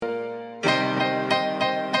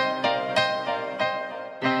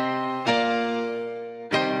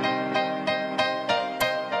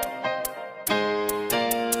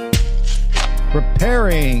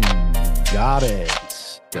airing. Got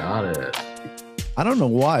it. Got it. I don't know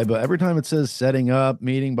why, but every time it says setting up,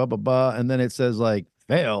 meeting, blah, blah, blah, and then it says like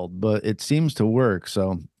failed, but it seems to work.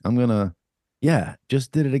 So I'm going to,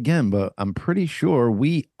 just did it again, but I'm pretty sure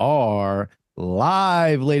we are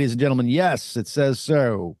live, ladies and gentlemen. Yes, it says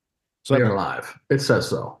so. So We are live. It says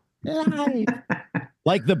so. live.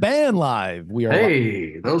 Like the band live. We are live.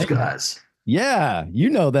 Hey, those guys. Yeah, you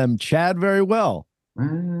know them, Chad, very well.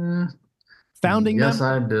 Founding yes,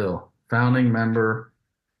 member? I do. Founding member.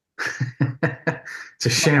 It's a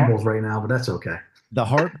shambles right now, but that's okay. The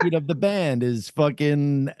heartbeat of the band is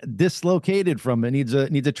fucking dislocated from it. Needs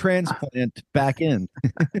a transplant back in.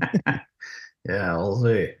 Yeah, we'll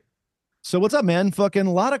see. So what's up, man? Fucking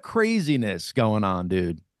a lot of craziness going on,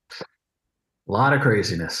 dude. A lot of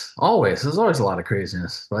craziness. Always. There's always a lot of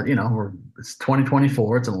craziness. But it's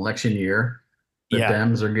 2024. It's an election year. The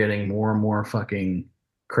Dems are getting more and more fucking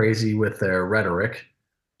crazy with their rhetoric.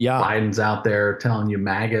 Yeah. Biden's out there telling you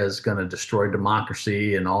MAGA is going to destroy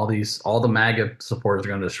democracy, and all the MAGA supporters are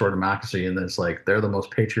going to destroy democracy. And it's like, they're the most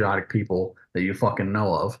patriotic people that you fucking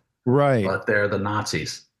know of. Right. But they're the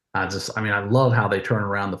Nazis. I love how they turn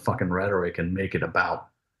around the fucking rhetoric and make it about,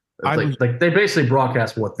 like they basically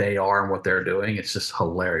broadcast what they are and what they're doing. It's just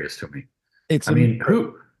hilarious to me.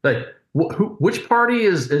 Which party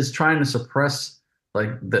is trying to suppress like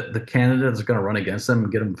the candidate that's going to run against them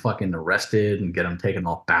and get them fucking arrested and get them taken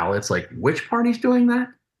off ballots? Like, which party's doing that?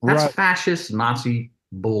 That's fascist Nazi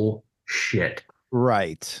bullshit.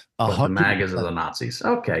 Right. But the MAGAs are the Nazis.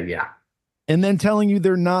 Okay, yeah. And then telling you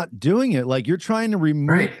they're not doing it. Like, you're trying to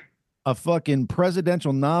remove a fucking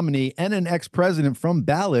presidential nominee and an ex-president from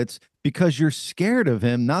ballots because you're scared of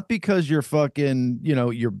him, not because you're fucking,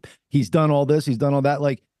 he's done all this, he's done all that.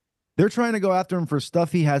 Like, they're trying to go after him for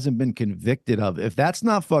stuff he hasn't been convicted of. If that's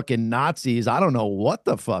not fucking Nazis, I don't know what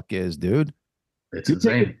the fuck is, dude. It's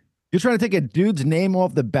insane. You're trying to take a dude's name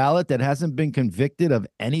off the ballot that hasn't been convicted of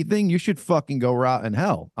anything. You should fucking go rot in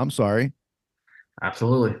hell. I'm sorry.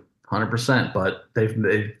 Absolutely. 100%. But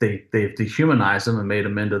they've dehumanized him and made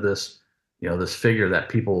him into this, this figure that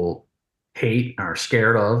people hate and are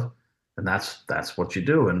scared of. And that's what you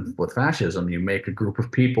do. And with fascism, you make a group of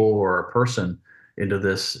people or a person into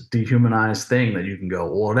this dehumanized thing that you can go,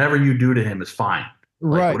 well, whatever you do to him is fine.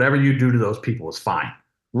 Like, whatever you do to those people is fine.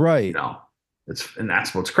 Right. And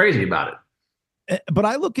that's what's crazy about it. But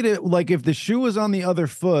I look at it like, if the shoe was on the other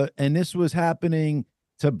foot and this was happening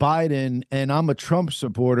to Biden and I'm a Trump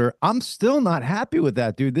supporter, I'm still not happy with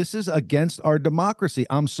that, dude. This is against our democracy.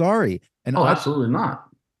 I'm sorry. And absolutely not.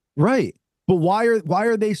 Right. But why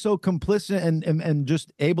are they so complicit and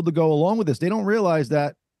just able to go along with this? They don't realize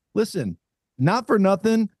that, listen, not for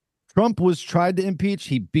nothing, Trump was tried to impeach.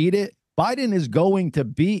 He beat it. Biden is going to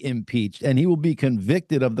be impeached, and he will be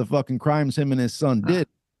convicted of the fucking crimes him and his son did.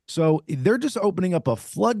 So they're just opening up a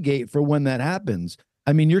floodgate for when that happens.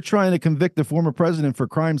 I mean, you're trying to convict the former president for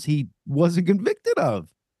crimes he wasn't convicted of.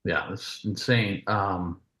 Yeah, it's insane.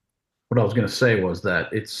 What I was going to say was that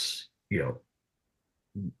it's,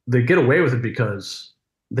 they get away with it because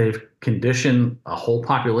they've conditioned a whole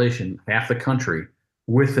population, half the country,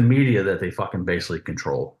 with the media that they fucking basically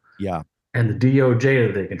control. Yeah. And the DOJ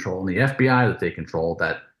that they control and the FBI that they control,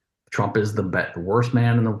 that Trump is the worst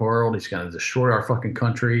man in the world. He's going to destroy our fucking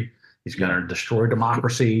country. He's going to destroy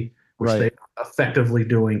democracy, which they are effectively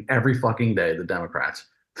doing every fucking day, the Democrats.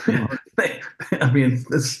 The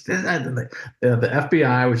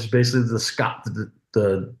FBI, which is basically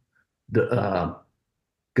the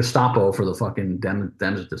Gestapo for the fucking Dems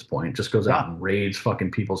at this point, just goes out and raids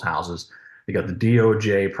fucking people's houses. You got the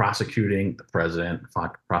DOJ prosecuting the president,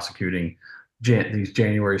 prosecuting these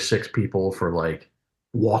January 6 people for like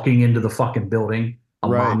walking into the fucking building.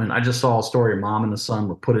 Mom and I just saw a story. Mom and the son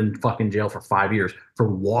were put in fucking jail for 5 years for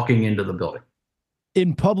walking into the building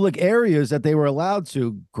in public areas that they were allowed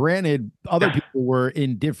to. Granted, other people were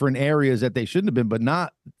in different areas that they shouldn't have been, but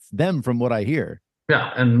not them, from what I hear.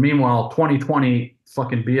 Yeah, and meanwhile, 2020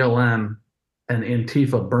 fucking BLM and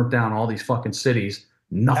Antifa burnt down all these fucking cities.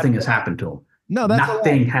 Nothing has happened to them. No,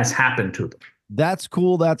 nothing has happened to them. That's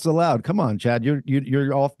cool. That's allowed. Come on, Chad.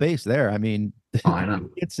 You're off base there. I mean, I know.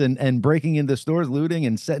 It's and breaking into stores, looting,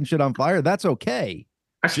 and setting shit on fire. That's okay.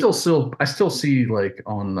 I still see like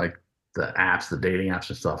on like the apps, the dating apps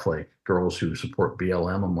and stuff, like girls who support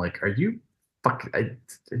BLM. I'm like, are you fucking?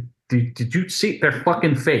 Did you see? They're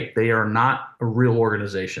fucking fake. They are not a real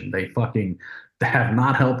organization. They have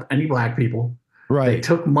not helped any black people. Right. They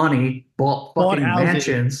took money, bought fucking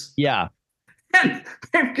mansions. Yeah. And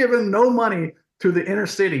they've given no money to the inner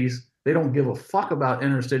cities They don't give a fuck about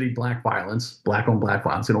inner city black violence, black on black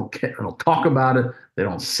violence. They don't care. They don't talk about it. They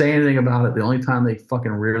don't say anything about it. The only time they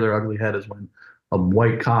fucking rear their ugly head is when a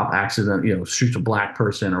white cop shoots a black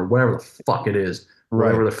person or whatever the fuck it is, Right.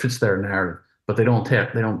 whatever that fits their narrative. But they don't tell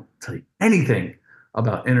you anything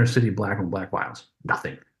about inner city black on black violence.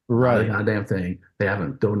 Nothing. Not a Right. goddamn thing. They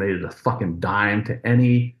haven't donated a fucking dime to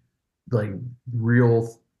any like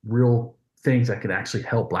real things that could actually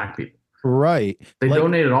help black people. Right. They Like,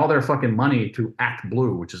 donated all their fucking money to Act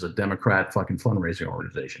Blue, which is a Democrat fucking fundraising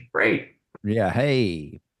organization. Great. yeah,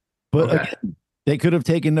 hey. But Okay. again, they could have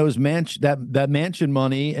taken those that mansion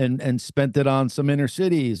money and spent it on some inner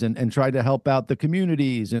cities and tried to help out the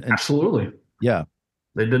communities and Absolutely. yeah.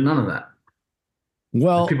 They did none of that. And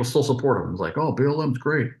Well, people still support them. It's like, oh, BLM's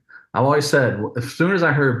great. I've always said, as soon as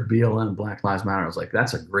I heard BLM, Black Lives Matter, I was like,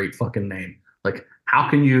 that's a great fucking name. Like, how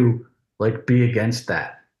can you like be against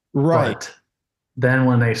that? right. But then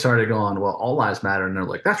when they started going, well, all lives matter, and they're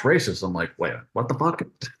like, that's racist. I'm like, wait, what the fuck?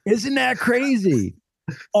 Isn't that crazy?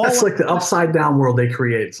 That's All like the upside down world they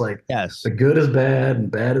create. It's like yes. the good is bad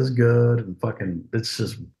and bad is good, and fucking it's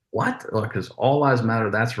just what? Because all lives matter,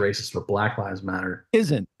 that's racist, but Black Lives Matter,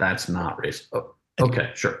 Isn't. that's not racist. Oh,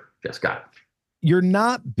 okay, sure. Yes, got it. You're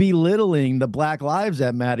not belittling the black lives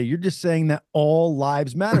that matter. You're just saying that all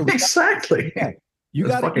lives matter. Exactly. Yeah. You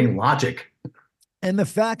It's got to fucking give. logic. And the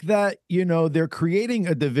fact that, they're creating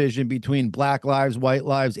a division between black lives, white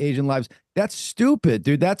lives, Asian lives, that's stupid,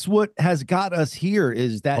 dude. That's what has got us here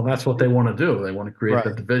is Well, that. that's what they want to do. They want to create Right.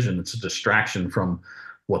 that division. It's a distraction from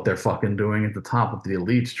what they're fucking doing at the top with the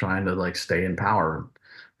elites trying to like stay in power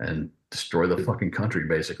and destroy the fucking country,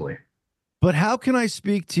 basically. But how can I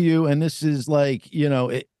speak to you? And this is like,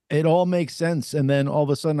 it all makes sense. And then all of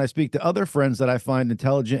a sudden I speak to other friends that I find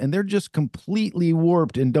intelligent and they're just completely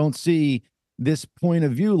warped and don't see this point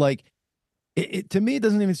of view. Like to me, it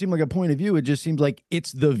doesn't even seem like a point of view. It just seems like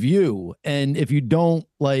it's the view. And if you don't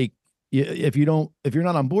like, if you're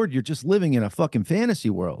not on board, you're just living in a fucking fantasy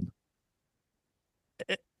world.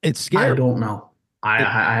 It's I scary. don't know. I, It,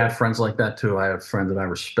 I have friends like that too. I have friends that I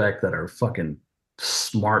respect that are fucking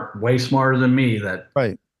smart, way smarter than me that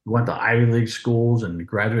right. went to Ivy League schools and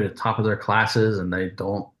graduated top of their classes and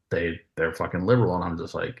they're fucking liberal. And I'm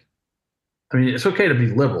just like, I mean, it's okay to be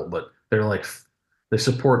liberal, but they're like, they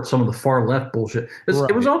support some of the far left bullshit. It was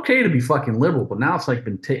Right. okay to be fucking liberal, but now it's like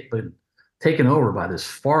been taken over by this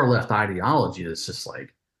far left ideology that's just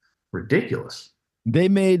like ridiculous. They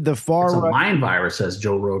made the It's far a right. mind virus, as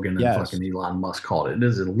Joe Rogan and Yes. fucking Elon Musk called it. It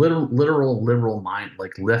is a literal liberal mind,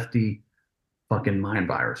 like lefty fucking mind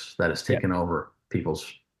virus that has Yeah. taken over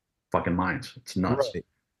people's fucking minds. It's nuts. Right.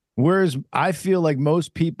 Whereas I feel like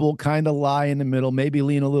most people kind of lie in the middle, maybe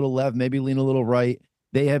lean a little left, maybe lean a little right.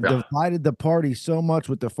 They have Yeah. divided the party so much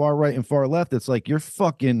with the far right and far left. It's like you're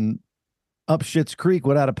fucking up shit's creek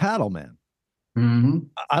without a paddle, man. Hmm.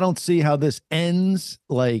 I don't see how this ends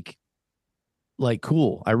like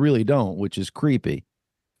cool. I really don't, which is creepy.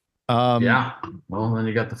 Um, Yeah. Well, then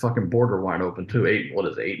you got the fucking border wide open too. What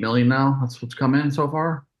is it, 8 million now? That's what's come in so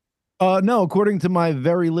far. no, according to my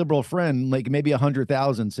very liberal friend, like maybe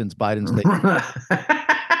 100,000 since Biden's taken.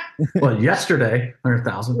 Well, yesterday,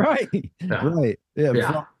 100,000. Right. Yeah. Right. Yeah.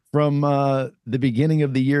 Yeah. From the beginning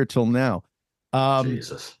of the year till now. Um,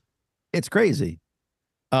 Jesus. it's crazy.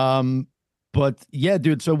 But yeah,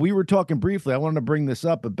 dude. So we were talking briefly. I wanted to bring this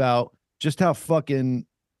up about just how fucking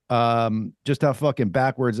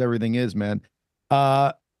backwards everything is, man.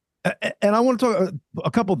 Uh, and I want to talk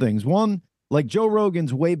a couple things. One, like Joe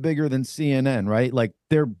Rogan's way bigger than CNN, right? Like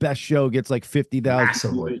their best show gets like 50,000.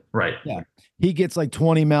 Massively. Right. Yeah. He gets like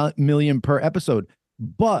 20 million per episode.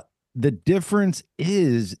 But the difference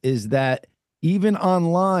is that even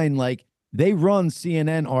online, like they run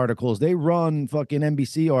CNN articles, they run fucking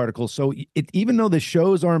NBC articles. So even though the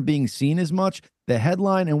shows aren't being seen as much, the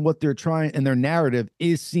headline and what they're trying and their narrative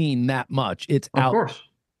is seen that much. It's Of out. course.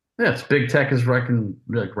 Yeah, it's big tech is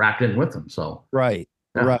like wrapped in with them. So Right.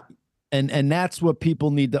 yeah. Right. And that's what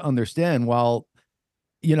people need to understand. While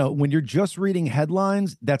when you're just reading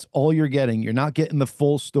headlines, that's all you're getting. You're not getting the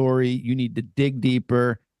full story. You need to dig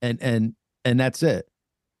deeper and that's it.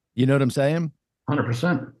 You know what I'm saying?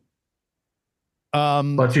 100%.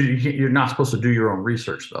 Um, But you're not supposed to do your own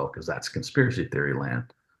research though, because that's conspiracy theory land.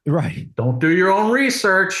 right. Don't do your own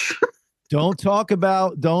research. Don't talk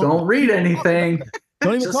about Don't read anything.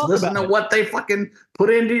 don't even Just talk listen about to it. what they fucking put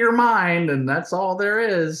into your mind, and that's all there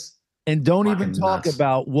is. And don't even Fucking talk nuts.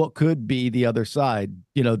 about what could be the other side.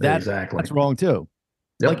 Exactly. That's wrong too.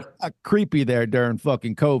 Yep. Like creepy there during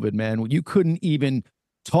fucking COVID, man. You couldn't even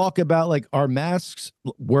talk about like, are masks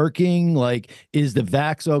working? Like, is the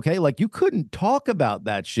vax okay? Like, you couldn't talk about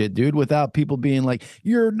that shit, dude, without people being like,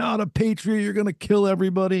 you're not a patriot, you're gonna kill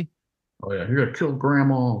everybody. Oh yeah, you're gonna kill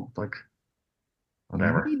grandma. Like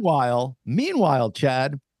whatever. Meanwhile,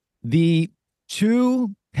 Chad, the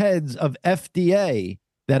two heads of FDA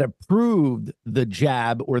that approved the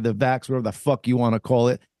jab or the vax, whatever the fuck you want to call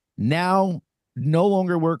it, now no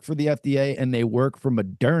longer work for the FDA and they work for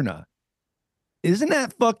Moderna. Isn't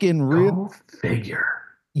that fucking real? Go figure.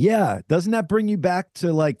 Yeah, doesn't that bring you back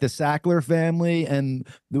to like the Sackler family and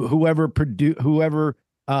whoever okayed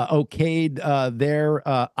their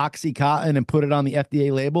OxyContin and put it on the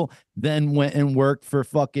FDA label, then went and worked for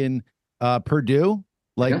fucking Purdue?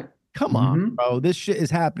 Like, Yep. come on, Mm-hmm. bro. This shit is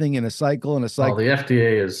happening in a cycle and a Well, cycle. the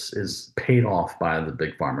FDA is paid off by the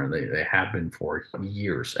big pharma. They have been for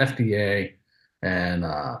years. FDA and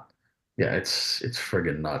yeah, it's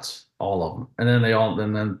friggin' nuts. All of them. And then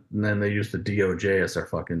they use the DOJ as their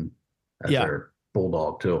fucking as Yeah, their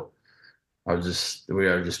bulldog too. We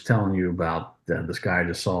are just telling you about this guy I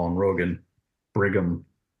just saw on Rogan, Brigham.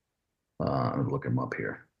 Look him up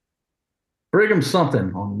here. Brigham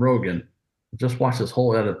something on Rogan. Just watched this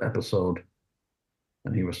whole episode,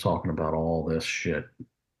 and he was talking about all this shit.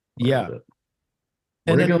 Where is yeah. it?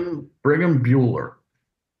 And then Brigham Bueller.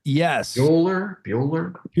 yes, Bueller.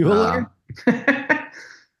 Bueller.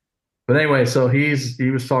 But anyway, so he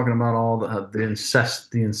was talking about all the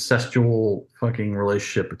incestual fucking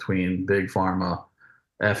relationship between big pharma,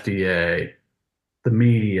 FDA, the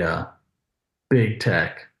media, big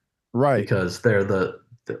tech, Right, because they're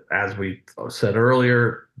as we said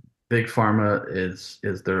earlier, big pharma is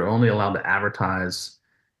they're only allowed to advertise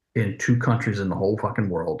in two countries in the whole fucking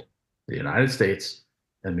world, the United States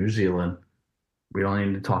and New Zealand. We don't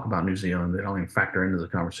need to talk about New Zealand. They don't even factor into the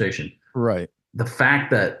conversation. right. The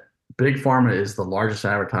fact that Big Pharma is the largest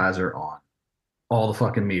advertiser on all the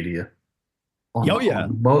fucking media, Oh yeah.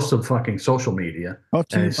 on most of fucking social media, Brought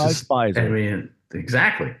to and you it's by just, I Pfizer. mean,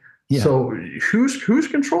 exactly. Yeah. So who's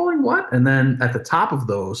controlling what? And then at the top of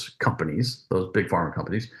those companies, those big pharma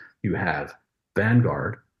companies, you have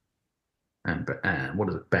Vanguard and what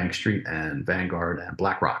is it, Bank Street and Vanguard and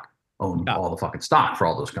BlackRock own Yeah. all the fucking stock for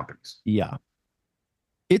all those companies. Yeah.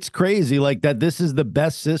 It's crazy like that this is the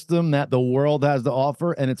best system that the world has to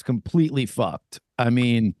offer and it's completely fucked. I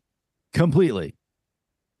mean, completely.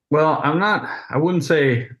 Well, I wouldn't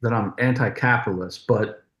say that I'm anti-capitalist,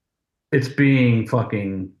 but it's being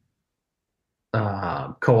fucking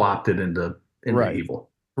co-opted into Right. evil.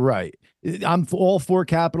 Right. I'm all for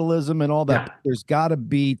capitalism and all that, Yeah. but there's got to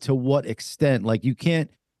be to what extent? Like you can't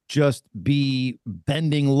just be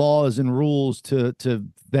bending laws and rules to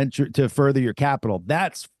venture to further your capital.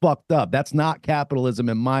 That's fucked up. That's not capitalism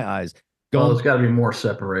in my eyes. Well, Going there's got to be more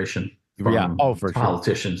separation yeah, from oh for sure.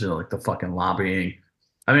 politicians, like the fucking lobbying.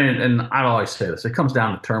 I mean, and I always say this, it comes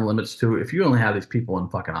down to term limits too. If you only have these people in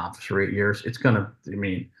fucking office for 8 years, it's gonna, I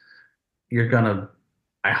mean, you're gonna,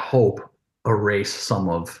 I hope, erase some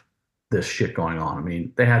of this shit going on. I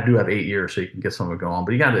mean, do have 8 years so you can get some of it going on,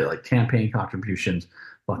 but you got to like campaign contributions,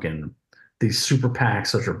 fucking these super PACs,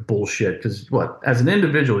 such are bullshit. Because what, as an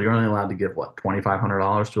individual, you're only allowed to give what,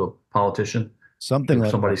 $2,500 to a politician Something for like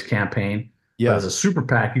that. somebody's campaign. But Yeah. as a super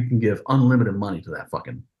PAC, you can give unlimited money to that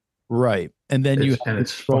fucking. Right. And then you have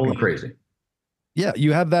It's control. fucking crazy. Yeah,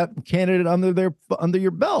 you have that candidate under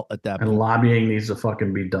your belt at that And point. lobbying needs to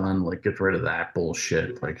fucking be done. Like, get rid of that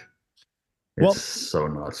bullshit. Like, it's Well, so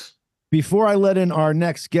nuts. before I let in our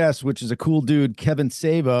next guest, which is a cool dude, Kevin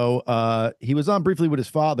Savo, he was on briefly with his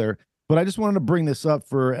father, but I just wanted to bring this up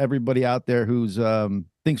for everybody out there who's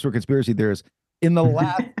thinks we're conspiracy theorists. In the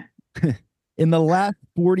last in the last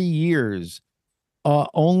 40 years,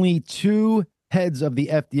 only two heads of the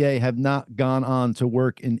FDA have not gone on to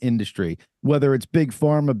work in industry, whether it's big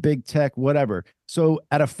pharma, big tech, whatever. So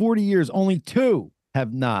out of 40 years, only two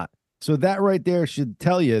have not. So that right there should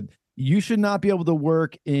tell you you should not be able to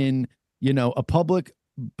work in, a public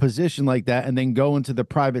position like that and then go into the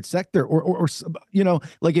private sector or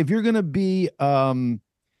like if you're going to be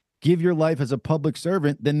give your life as a public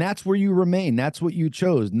servant, then that's where you remain. That's what you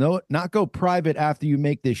chose. No, not go private after you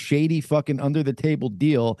make this shady fucking under the table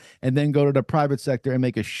deal and then go to the private sector and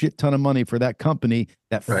make a shit ton of money for that company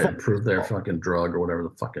that Right. Improve their fucking drug or whatever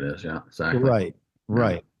the fuck it is. Yeah, exactly. right, Yeah.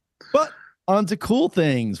 right. But on to cool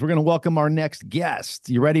things. We're going to welcome our next guest.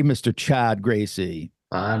 You ready, Mr. Chad Gracie?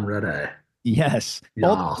 I'm ready. Yes.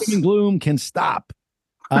 All the doom Yes. and gloom can stop.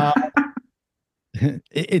 Uh,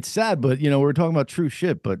 it's sad, but we're talking about true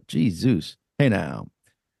shit, but geez, Zeus. Hey now.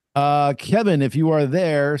 Kevin, if you are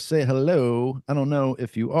there, say hello. I don't know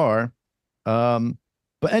if you are. Um,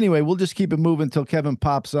 But anyway, we'll just keep it moving until Kevin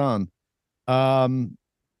pops on. I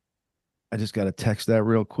just got to text that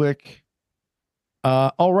real quick.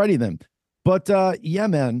 Alrighty then. But yeah,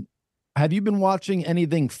 man. Have you been watching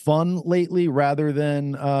anything fun lately rather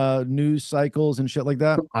than news cycles and shit like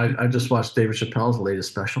that? I just watched David Chappelle's latest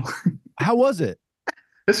special. How was it?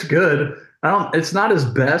 It's good. I don't. It's not his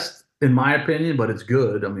best in my opinion, but it's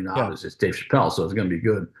good. I mean, Yeah, obviously it's Dave Chappelle, so it's going to be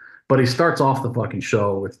good. But he starts off the fucking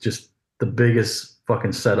show with just the biggest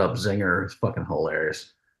fucking setup zinger. It's fucking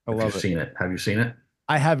hilarious. I If love you've it. seen it, have you seen it?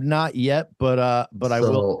 I have not yet, but I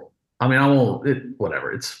will. So I mean, I won't.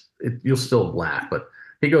 Whatever. You'll still laugh, but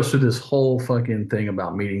he goes through this whole fucking thing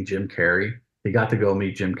about meeting Jim Carrey. He got to go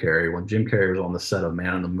meet Jim Carrey when Jim Carrey was on the set of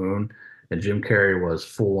Man on the Moon, and Jim Carrey was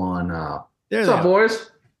full on. There What's they up, are.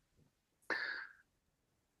 boys?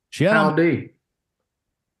 Gentlemen, Howdy.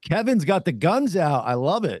 Kevin's got the guns out. I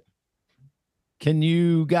love it. Can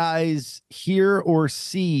you guys hear or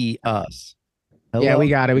see us? Hello? Yeah, we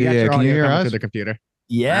got it. We got Yeah, your can you audio hear coming us? through the computer.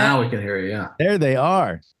 Yeah, Now we can hear you. Yeah. there they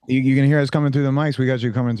are. You can hear us coming through the mics. We got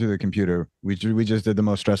you coming through the computer. We just did the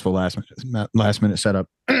most stressful last minute setup.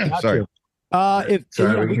 Got Sorry. you. If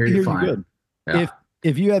Sorry, yeah, we can hear you fine. good. Yeah.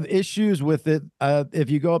 If you have issues with it, if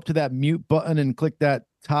you go up to that mute button and click that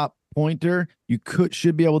top pointer, you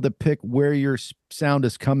should be able to pick where your sound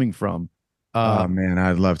is coming from. Oh man,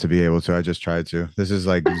 I'd love to be able to. I just tried to. This is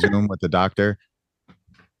like Zoom with the doctor.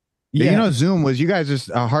 Yeah, You know, Zoom was, you guys just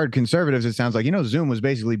are hard conservatives. It sounds like, Zoom was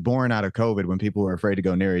basically born out of COVID when people were afraid to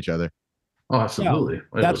go near each other. Oh, absolutely.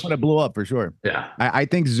 that's when it blew up for sure. Yeah. I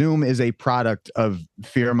think Zoom is a product of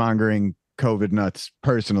fear mongering COVID nuts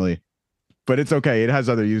personally, but it's okay. It has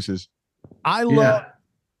other uses. I love. Yeah.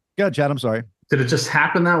 Go ahead, Chad. I'm sorry. Did it just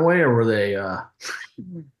happen that way, or were they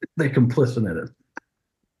they complicit in it?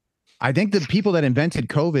 I think the people that invented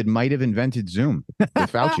COVID might have invented Zoom with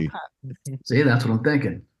Fauci. See, that's what I'm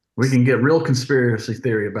thinking. We can get real conspiracy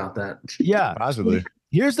theory about that. Yeah, Possibly.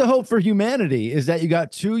 here's the hope for humanity is that you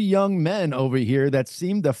got two young men over here that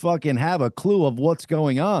seem to fucking have a clue of what's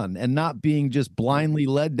going on and not being just blindly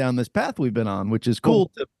led down this path we've been on, which is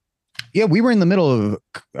cool. Yeah, we were in the middle of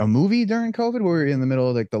a movie during COVID. We were in the middle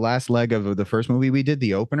of like the last leg of the first movie we did,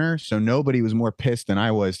 the opener. So nobody was more pissed than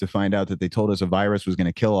I was to find out that they told us a virus was going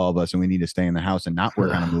to kill all of us and we need to stay in the house and not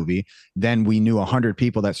work on a movie. Then we knew 100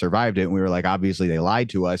 people that survived it. And we were like, obviously they lied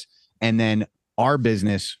to us. And then our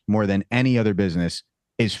business, more than any other business,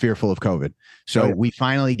 is fearful of COVID. So we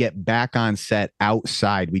finally get back on set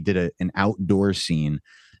outside. We did an outdoor scene.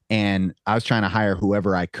 And I was trying to hire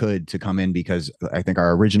whoever I could to come in because I think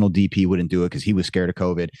our original DP wouldn't do it because he was scared of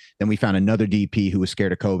COVID. Then we found another DP who was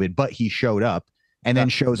scared of COVID, but he showed up and then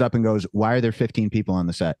shows up and goes, why are there 15 people on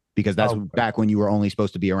the set? Because that's back when you were only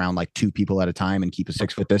supposed to be around like 2 people at a time and keep a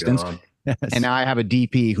 6-foot distance. Yes. And now I have a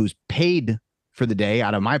DP who's paid for the day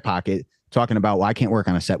out of my pocket talking about, well, I can't work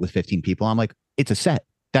on a set with 15 people. I'm like, it's a set.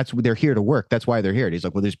 They're here to work. That's why they're here. And he's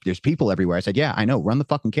like, well, there's people everywhere. I said, yeah, I know. Run the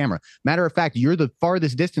fucking camera. Matter of fact, you're the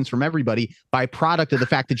farthest distance from everybody by product of the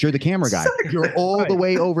fact that you're the camera guy. You're all the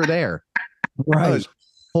way over there. Right. That was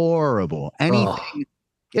horrible. Anything.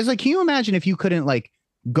 It's like, can you imagine if you couldn't like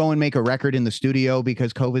go and make a record in the studio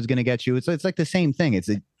because COVID's going to get you? It's like the same thing.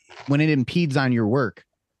 When it impedes on your work.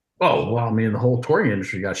 Oh, well, I mean, the whole touring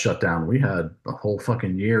industry got shut down. We had a whole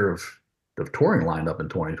fucking year of touring lined up in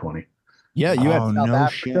 2020. Yeah, you had Oh, South no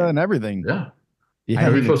Africa shit. and everything. Yeah. Yeah, We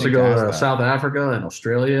were didn't supposed to think go to to ask that. South Africa and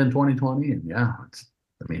Australia in 2020. And yeah,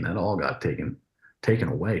 that all got taken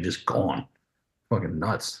away, just gone. Fucking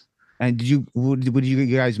nuts. And would you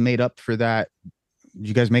guys made up for that? Did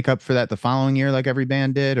you guys make up for that the following year like every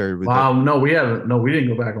band did? Or No, we haven't. No, we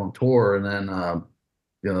didn't go back on tour. And then,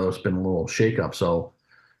 there's been a little shakeup. So,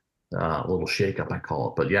 a little shakeup, I call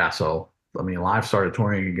it. But yeah, so, I mean, Live started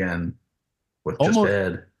touring again with just Almost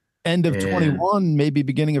Ed. end of And 21, maybe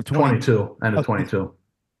beginning of 22, end of 22.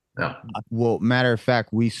 Yeah. Well, matter of fact,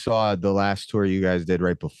 we saw the last tour you guys did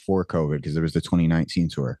right before COVID because there was the 2019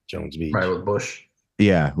 tour. Jones Beach. Right with Bush.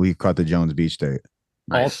 Yeah, we caught the Jones Beach date.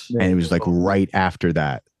 Nice. And it was like right after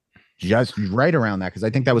that. Just right around that, because I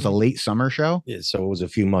think that was a late summer show. Yeah, so it was a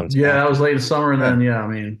few months. Yeah, back. that was late in summer. And then, I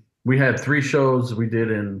mean, we had 3 shows we did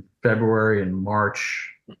in February and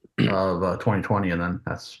March of 2020. And then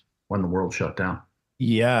that's when the world shut down.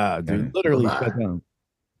 Yeah, dude, Okay. literally Bye-bye. shut down.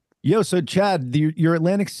 Yo, so Chad, your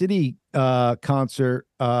Atlantic City concert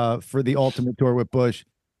for the Ultimate Tour with Bush,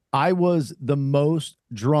 I was the most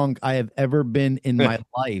drunk I have ever been in my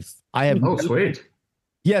life. I have Oh, sweet.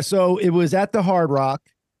 Yeah, so it was at the Hard Rock,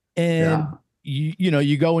 and Yeah.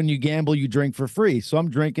 you go and you gamble, you drink for free. So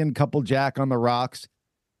I'm drinking a couple Jack on the rocks.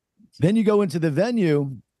 Then you go into the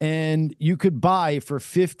venue and you could buy for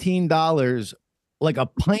 $15 like a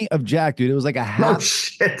pint of Jack, dude. It was like a No half.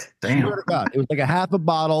 shit. Swear Damn. to God, it was like a half a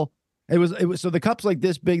bottle. It was so the cup's like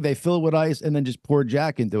this big. They fill it with ice and then just pour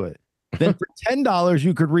Jack into it. Then for $10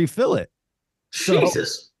 you could refill it. So,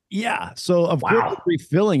 Jesus. yeah. So of course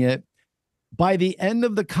refilling it. By the end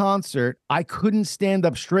of the concert, I couldn't stand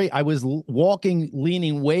up straight. I was walking,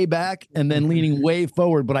 leaning way back and then leaning way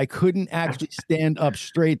forward, but I couldn't actually stand up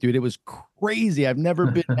straight, dude. It was crazy. I've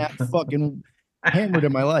never been that fucking hammered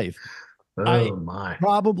in my life. Oh my.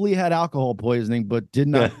 Probably had alcohol poisoning, but did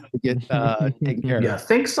not get taken care of. Yeah,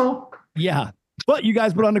 think so? Yeah. But you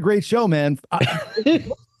guys put on a great show, man.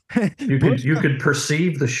 You could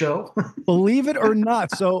perceive the show. Believe it or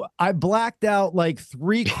not. So I blacked out like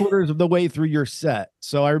 3/4 of the way through your set.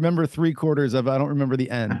 So I remember 3/4 of, I don't remember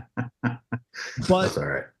the end. But That's all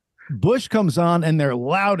right. Bush comes on and they're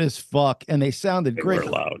loud as fuck and they sounded great. They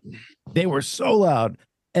were loud. They were so loud.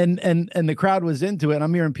 And the crowd was into it. And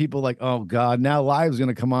I'm hearing people like, oh God, now Live's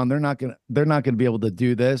gonna come on. They're not gonna be able to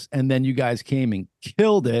do this. And then you guys came and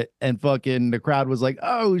killed it. And fucking the crowd was like,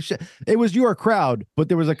 oh shit. It was your crowd, but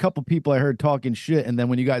there was a couple people I heard talking shit. And then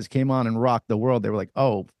when you guys came on and rocked the world, they were like,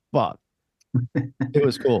 oh fuck. It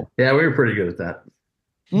was cool. Yeah, we were pretty good at that.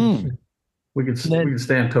 Mm. We could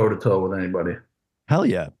stand toe to toe with anybody. Hell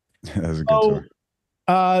yeah. That was a good tour.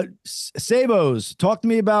 Savos, talk to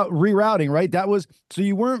me about rerouting, right? That was, so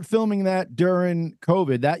you weren't filming that during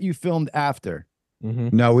COVID, that you filmed after.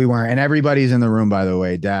 No, we weren't. And everybody's in the room, by the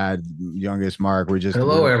way. Dad, youngest Mark.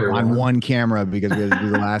 Hello, everyone. On one camera because we had to do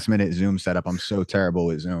the last minute Zoom setup. I'm so terrible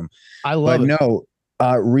with Zoom. I love it. No,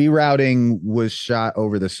 rerouting was shot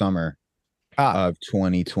over the summer of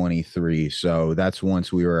 2023. So that's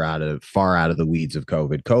once we were far out of the weeds of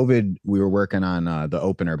COVID. We were working on the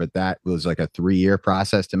opener, but that was like a 3-year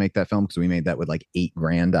process to make that film because we made that with like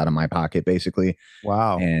 $8,000 out of my pocket, basically.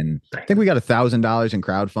 Wow. And I think we got $1,000 in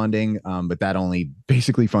crowdfunding, but that only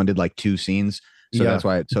basically funded like 2 scenes. So that's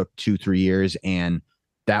why it took 2-3 years. And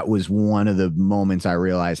that was one of the moments I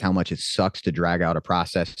realized how much it sucks to drag out a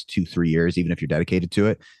process 2-3 years, even if you're dedicated to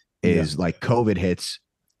it, is like COVID hits.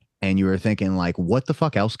 And you were thinking like, what the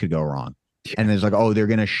fuck else could go wrong? And there's like, oh, they're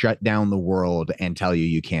going to shut down the world and tell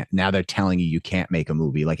you can't. Now they're telling you can't make a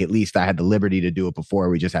movie. Like at least I had the liberty to do it before.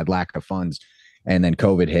 We just had lack of funds. And then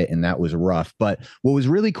COVID hit and that was rough. But what was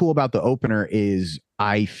really cool about the opener is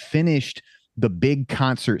I finished the big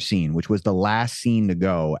concert scene, which was the last scene to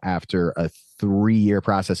go after a 3-year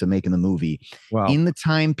process of making the movie. Wow. In the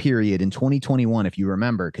time period in 2021, if you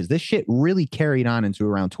remember, because this shit really carried on into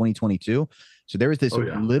around 2022. So there was this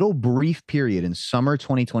little brief period in summer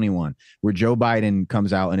 2021 where Joe Biden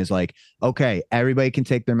comes out and is like, okay, everybody can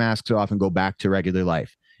take their masks off and go back to regular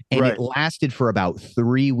life. And it lasted for about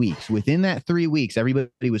 3 weeks. Within that 3 weeks,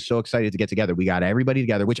 everybody was so excited to get together. We got everybody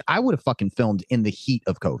together, which I would have fucking filmed in the heat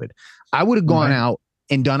of COVID. I would have gone out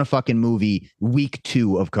and done a fucking movie week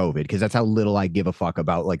 2 of COVID because that's how little I give a fuck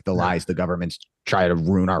about like the lies the governments try to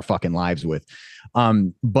ruin our fucking lives with.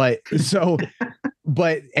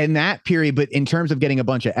 But in that period, but in terms of getting a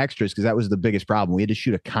bunch of extras, because that was the biggest problem, we had to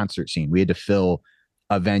shoot a concert scene. We had to fill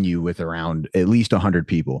a venue with around at least 100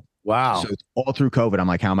 people. Wow. So all through COVID, I'm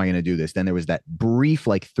like, how am I going to do this? Then there was that brief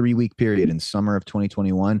like 3-week period in summer of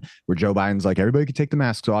 2021 where Joe Biden's like, everybody could take the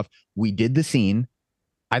masks off. We did the scene.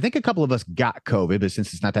 I think a couple of us got COVID, but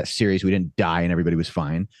since it's not that serious, we didn't die and everybody was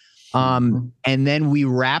fine. And then we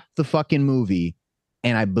wrapped the fucking movie.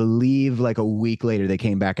 And I believe like a week later, they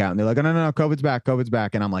came back out and they're like, oh, no, COVID's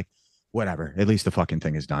back. And I'm like, whatever. At least the fucking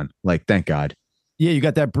thing is done. Like, thank God. Yeah, you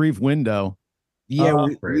got that brief window. Yeah,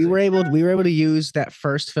 we were able to use that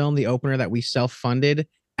first film, the opener that we self-funded,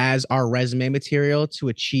 as our resume material to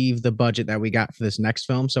achieve the budget that we got for this next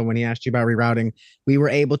film. So when he asked you about rerouting, we were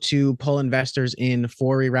able to pull investors in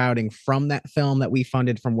for rerouting from that film that we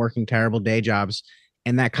funded from working terrible day jobs.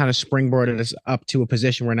 And that kind of springboarded us up to a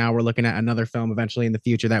position where now we're looking at another film eventually in the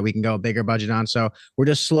future that we can go a bigger budget on. So we're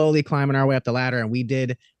just slowly climbing our way up the ladder. And we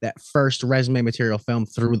did that first resume material film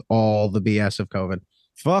through all the BS of COVID.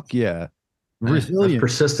 Fuck yeah. Resilient.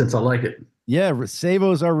 Persistence. I like it. Yeah.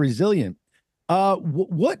 Savos are resilient.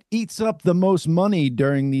 What eats up the most money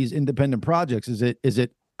during these independent projects? Is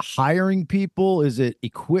it hiring people? Is it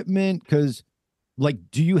equipment? Because like,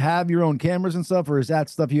 do you have your own cameras and stuff, or is that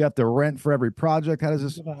stuff you have to rent for every project? How does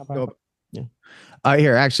this go? Yeah.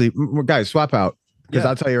 Here, actually, guys, swap out because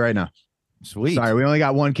I'll tell you right now. Sweet. Sorry, we only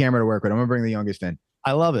got one camera to work with. I'm gonna bring the youngest in.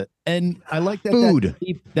 I love it, and I like that. Food.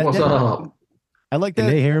 What's up? I like that.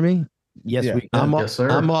 Can they hear me? Yes, we can. Yes, sir.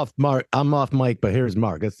 I'm off Mark. I'm off Mike, but here's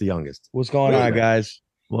Mark. That's the youngest. What's going on, guys?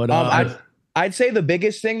 What I'd say the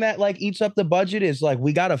biggest thing that like eats up the budget is like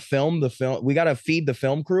we gotta film the film. We gotta feed the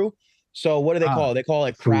film crew. So what do they call it? They call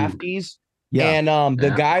it crafties. Yeah. And the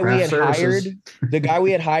Yeah, guy we craft had services. hired, the guy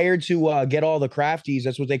we had hired to get all the crafties,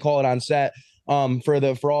 that's what they call it on set,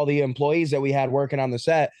 for all the employees that we had working on the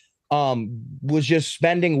set, was just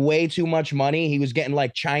spending way too much money. He was getting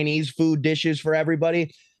like Chinese food dishes for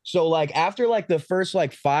everybody. So like after like the first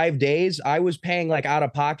like 5 days, I was paying like out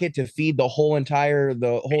of pocket to feed the whole entire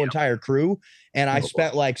crew, and I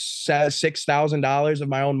spent like $6,000 of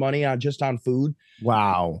my own money on just on food.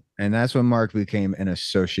 Wow. And that's when Mark became an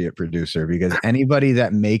associate producer, because anybody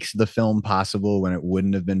that makes the film possible when it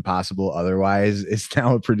wouldn't have been possible otherwise is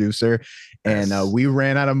now a producer. And we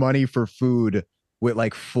ran out of money for food with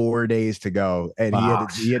like 4 days to go, and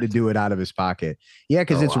he had to do it out of his pocket. Yeah,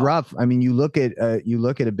 because it's rough. I mean, you look at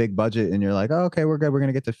a big budget and you're like, oh, okay, we're good. We're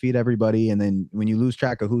gonna get to feed everybody. And then when you lose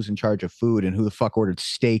track of who's in charge of food and who the fuck ordered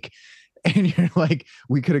steak, and you're like,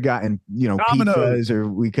 we could have gotten, Domino's. pizzas, or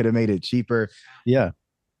we could have made it cheaper. Yeah.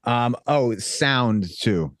 Sound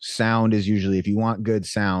too. Sound is usually, if you want good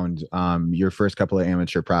sound, your first couple of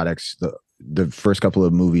amateur products, the first couple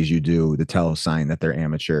of movies you do, the tell sign that they're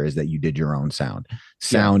amateur is that you did your own sound.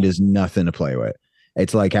 Sound is nothing to play with.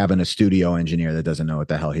 It's like having a studio engineer that doesn't know what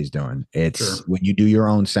the hell he's doing. It's when you do your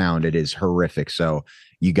own sound, it is horrific. So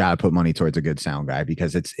you got to put money towards a good sound guy,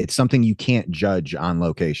 because it's something you can't judge on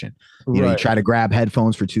location. You know, you try to grab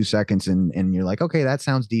headphones for 2 seconds and you're like, okay, that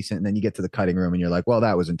sounds decent. And then you get to the cutting room and you're like, well,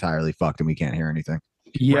 that was entirely fucked and we can't hear anything.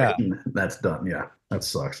 Yeah. Right. That's done. Yeah. That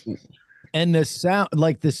sucks. And the sound,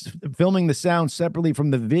 like this, filming the sound separately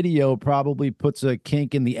from the video probably puts a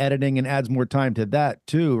kink in the editing and adds more time to that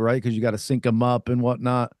too, right? Because you got to sync them up and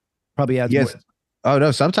whatnot. Probably adds more. Oh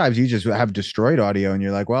no, sometimes you just have destroyed audio and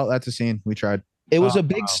you're like, well, that's a scene. We tried. It was a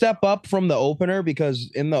big step up from the opener,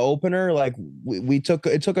 because in the opener, like it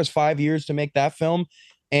took us 5 years to make that film.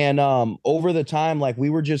 And over the time, like we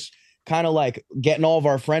were just kind of like getting all of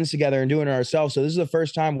our friends together and doing it ourselves. So this is the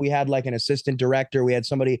first time we had like an assistant director. We had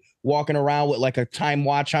somebody walking around with like a time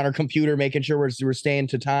watch on our computer, making sure we're staying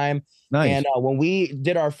to time. Nice. And when we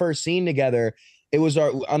did our first scene together, it was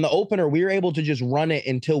on the opener, we were able to just run it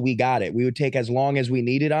until we got it. We would take as long as we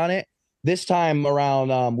needed on it. This time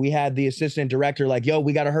around, we had the assistant director like, yo,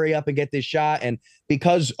 we got to hurry up and get this shot. And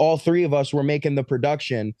because all three of us were making the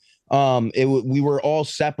production, we were all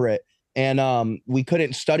separate. And we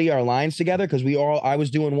couldn't study our lines together because I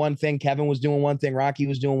was doing one thing, Kevin was doing one thing, Rocky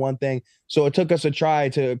was doing one thing. So it took us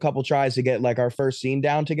a couple tries to get like our first scene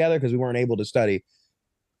down together because we weren't able to study.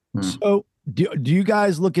 So do you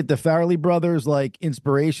guys look at the Farrelly brothers like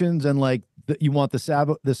inspirations, and like you want the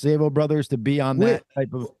Savo brothers to be on that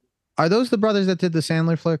type of? Are those the brothers that did the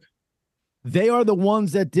Sandler flick? They are the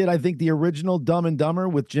ones that did, I think, the original Dumb and Dumber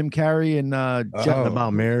with Jim Carrey and Something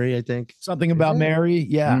About Mary, I think. Something About Mary.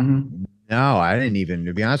 Yeah. Mm-hmm. No, I didn't even,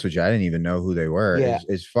 to be honest with you, I didn't even know who they were. Yeah.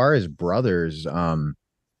 As far as brothers,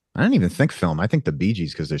 I don't even think film. I think the Bee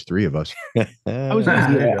Gees, because there's three of us.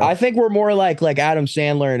 I think we're more like Adam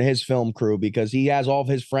Sandler and his film crew, because he has all of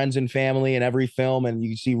his friends and family in every film, and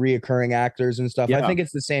you see reoccurring actors and stuff. Yeah. I think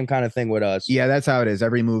it's the same kind of thing with us. Yeah, that's how it is.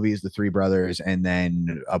 Every movie is the three brothers, and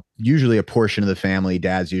then usually a portion of the family.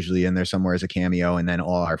 Dad's usually in there somewhere as a cameo, and then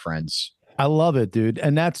all our friends. I love it, dude.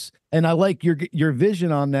 And I like your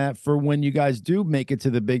vision on that for when you guys do make it to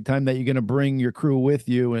the big time, that you're going to bring your crew with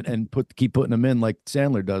you and keep putting them in like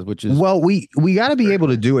Sandler does, which is, well, we got to be able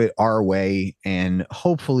to do it our way, and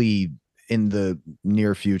hopefully in the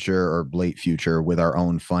near future or late future with our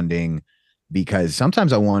own funding, because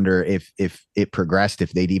sometimes I wonder if it progressed,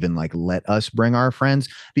 if they'd even like let us bring our friends,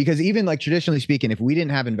 because even like traditionally speaking, if we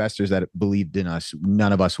didn't have investors that believed in us,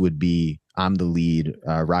 none of us would be. I'm the lead,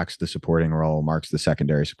 Rock's the supporting role, Mark's the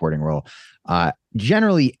secondary supporting role.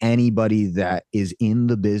 Generally anybody that is in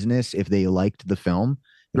the business, if they liked the film,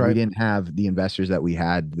 if we didn't have the investors that we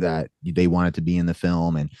had, that they wanted to be in the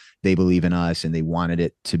film and they believe in us and they wanted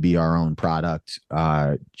it to be our own product,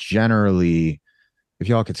 generally, if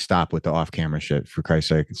y'all could stop with the off-camera shit, for Christ's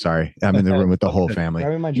sake. Sorry, I'm in the room with the whole family.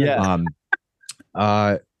 yeah.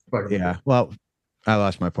 Yeah. Well, I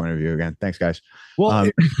lost my point of view again. Thanks, guys. Well,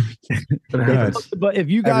 But if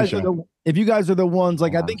you guys are the ones,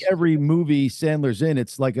 like I think every movie Sandler's in,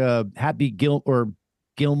 it's like a Happy Gilmore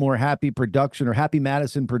Happy production or Happy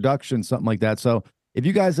Madison production, something like that. So if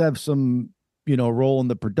you guys have some, role in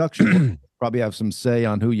the production, probably have some say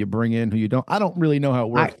on who you bring in, who you don't. I don't really know how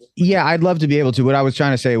it works. I'd love to be able to. What I was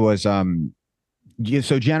trying to say was,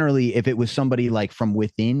 so generally, if it was somebody like from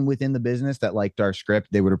within the business that liked our script,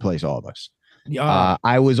 they would replace all of us.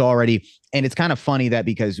 I was already, and it's kind of funny that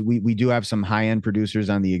because we do have some high end producers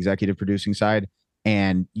on the executive producing side,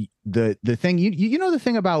 and the thing the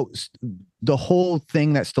thing about the whole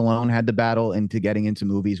thing that Stallone had to battle into getting into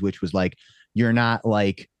movies, which was like, you're not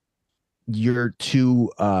like you're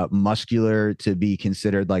too muscular to be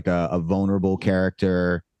considered like a vulnerable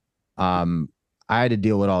character. I had to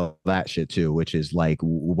deal with all that shit too, which is like,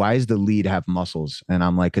 why does the lead have muscles? And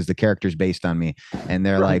I'm like, because the character's based on me. And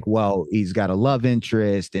they're like, well, he's got a love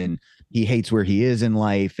interest and he hates where he is in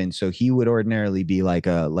life, and so he would ordinarily be like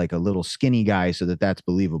a little skinny guy, so that's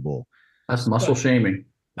believable. That's muscle shaming.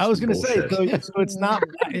 I was going to say, so it's not,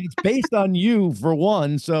 it's based on you for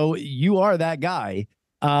one. So you are that guy.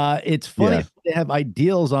 It's funny they have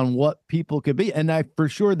ideals on what people could be. And for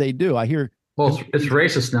sure they do. I hear. Well, it's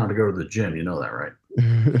racist now to go to the gym. You know that, right?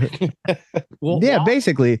 Well, yeah,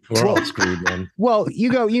 basically. We're all screwed, man. Well,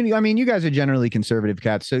 I mean, you guys are generally conservative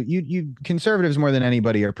cats. So you conservatives more than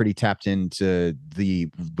anybody are pretty tapped into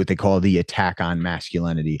what they call the attack on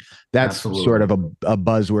masculinity. That's sort of a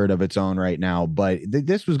buzzword of its own right now. But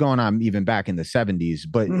this was going on even back in the 70s.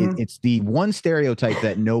 But it's the one stereotype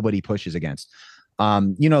that nobody pushes against.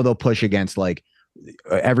 They'll push against like,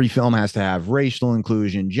 every film has to have racial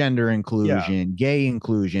inclusion, gender inclusion, gay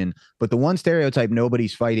inclusion. But the one stereotype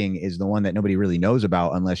nobody's fighting is the one that nobody really knows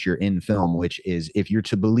about unless you're in film, which is if you're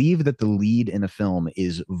to believe that the lead in a film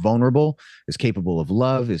is vulnerable, is capable of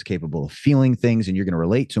love, is capable of feeling things, and you're going to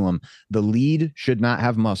relate to him, the lead should not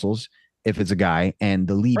have muscles if it's a guy. And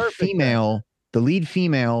the lead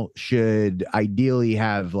female should ideally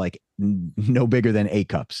have like no bigger than A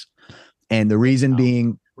cups. And the reason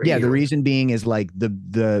being, the reason being is like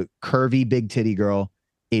the curvy big titty girl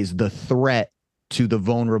is the threat to the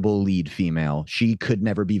vulnerable lead female. She could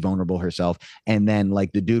never be vulnerable herself. And then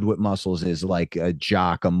like the dude with muscles is like a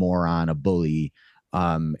jock, a moron, a bully.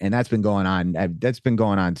 And that's been going on. That's been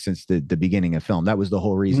going on since the beginning of film. That was the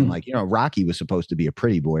whole reason. Like, Rocky was supposed to be a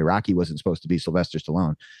pretty boy. Rocky wasn't supposed to be Sylvester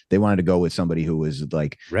Stallone. They wanted to go with somebody who was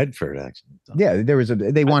like Redford, actually. Yeah,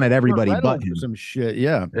 they wanted everybody but him. Some shit.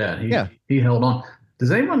 Yeah. He held on. Does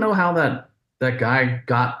anyone know how that guy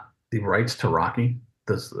got the rights to Rocky?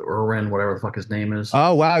 Irwin, whatever the fuck his name is.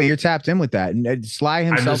 Oh wow, you're tapped in with that. And Sly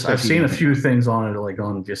himself. I've seen a few things on it, like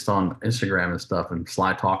on Instagram and stuff, and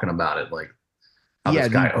Sly talking about it, like how this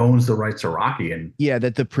guy owns the rights to Rocky, and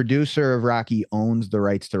that the producer of Rocky owns the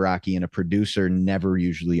rights to Rocky, and a producer never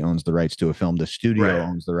usually owns the rights to a film. The studio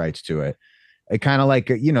owns the rights to it. It kind of like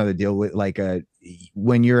the deal with like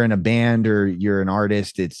when you're in a band or you're an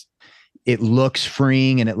artist, it looks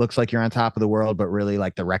freeing and it looks like you're on top of the world, but really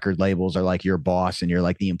like the record labels are like your boss and you're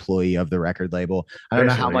like the employee of the record label. I don't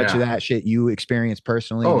know how much of that shit you experience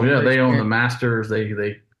personally. Oh yeah. They own the masters. They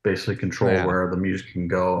basically control where the music can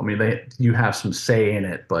go. I mean, you have some say in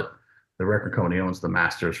it, but the record company owns the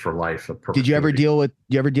masters for life. Did you ever deal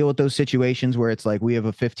with those situations where it's like, we have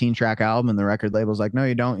a 15-track album and the record label's like, no,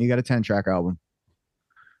 you don't, you got a 10-track album?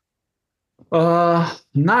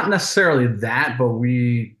 Not necessarily that, but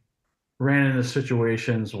we ran into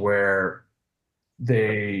situations where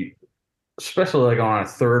they, especially like on a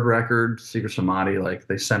third record, Secret Samadhi, like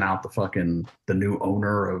they sent out the new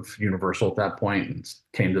owner of Universal at that point and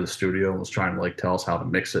came to the studio and was trying to like tell us how to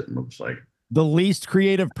mix it, and it was like the least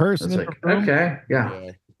creative person. Like, okay,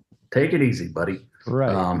 yeah, take it easy, buddy.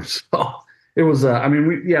 Right. So it was. I mean,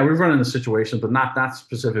 we've run into situations, but not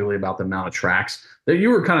specifically about the amount of tracks. That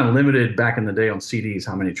you were kind of limited back in the day on CDs,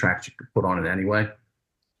 how many tracks you could put on it anyway.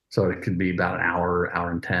 So it could be about an hour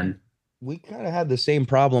and 10. We kind of had the same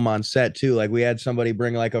problem on set too. Like we had somebody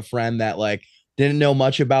bring like a friend that like didn't know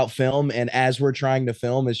much about film, and as we're trying to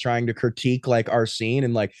film is trying to critique like our scene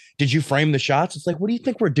and like, did you frame the shots? It's like, what do you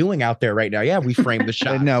think we're doing out there right now? Yeah, we framed the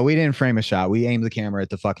shot. No, we didn't frame a shot. We aimed the camera at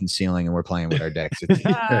the fucking ceiling and we're playing with our dicks.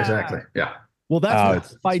 Exactly. Yeah. Well,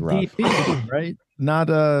 that's by DP, right? Not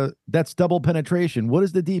that's double penetration. What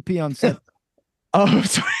is the DP on set? Oh,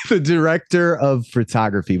 sorry, the director of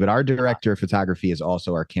photography, but our director of photography is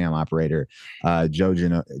also our cam operator, Joe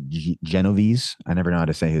Genovese. I never know how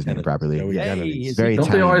to say his name properly.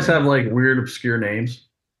 Don't they always have like weird, obscure names?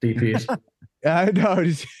 DPs.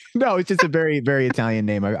 No, it's just a very, very Italian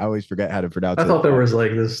name. I always forget how to pronounce it. I thought there was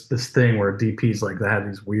like this thing where DPs like they had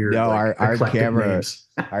these weird. No, like,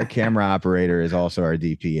 our camera operator is also our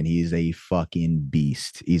DP, and he's a fucking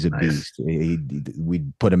beast. He's a beast.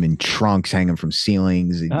 We'd put him in trunks, hang him from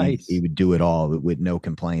ceilings. He would do it all with no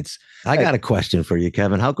complaints. I got a question for you,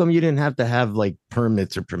 Kevin. How come you didn't have to have like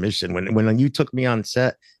permits or permission when you took me on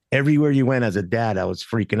set? Everywhere you went as a dad, I was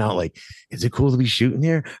freaking out. Like, is it cool to be shooting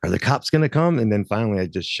here? Are the cops going to come? And then finally I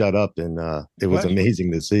just shut up, and it was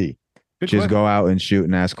amazing to see. Just go out and shoot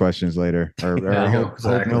and ask questions later, or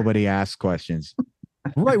hope nobody asks questions.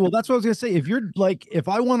 Right. Well, that's what I was gonna say. If you're like, if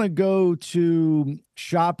I want to go to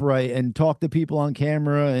ShopRite and talk to people on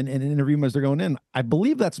camera and interview them as they're going in, I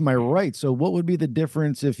believe that's my right. So what would be the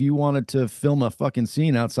difference if you wanted to film a fucking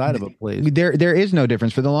scene outside of a place? There is no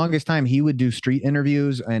difference. For the longest time, he would do street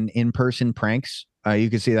interviews and in-person pranks. You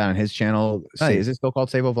can see that on his channel. Nice. Is it still called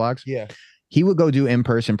Savo Vlogs? Yeah. He would go do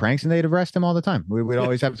in-person pranks and they'd arrest him all the time. We'd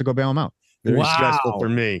always have to go bail him out. Very stressful for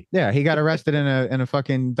me. Yeah, he got arrested in a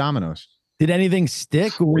fucking Domino's. Did anything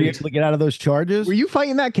stick? Were you able to get out of those charges? Were you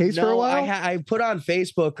fighting that case for a while? I put on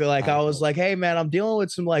Facebook, like, I was like, hey man, I'm dealing with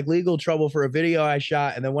some like legal trouble for a video I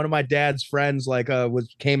shot. And then one of my dad's friends like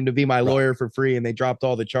came to be my lawyer for free, and they dropped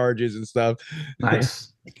all the charges and stuff.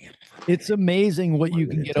 Nice. It's amazing what you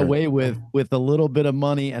can get away with a little bit of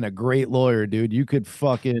money and a great lawyer, dude. You could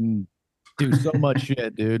fucking do so much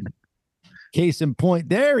shit, dude. Case in point,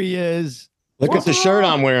 there he is. Look at the shirt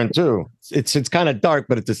I'm wearing too. It's kind of dark,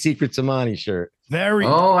 but it's a Secret Samani shirt. Very.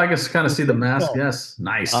 Oh, I guess kind of see the mask. Yes,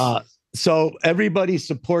 nice. So everybody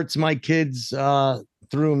supports my kids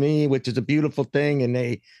through me, which is a beautiful thing, and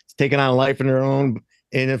they taking on a life of their own.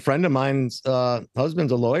 And a friend of mine's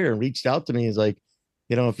husband's a lawyer and reached out to me. He's like,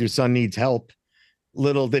 if your son needs help,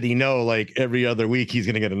 little did he know, like every other week he's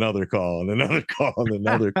gonna get another call and another call and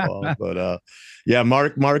another call. But yeah,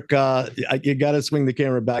 Mark, you got to swing the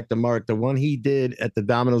camera back to Mark. The one he did at the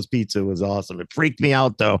Domino's Pizza was awesome. It freaked me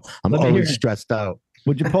out though. I'm always stressed out.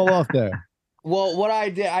 What'd you pull off there? Well, what I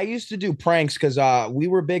did, I used to do pranks because I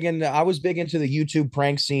was big into the YouTube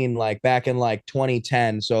prank scene like back in like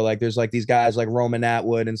 2010. So like there's like these guys like Roman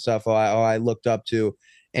Atwood and stuff I looked up to.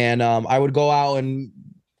 And I would go out and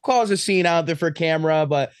cause a scene out there for camera.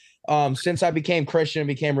 But since I became Christian and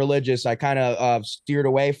became religious, I kind of steered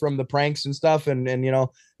away from the pranks and stuff and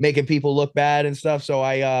making people look bad and stuff. So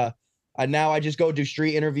now I just go do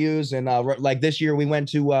street interviews. And like this year we went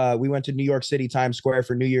to New York City, Times Square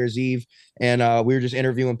for New Year's Eve. And we were just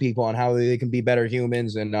interviewing people on how they can be better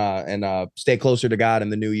humans and stay closer to God in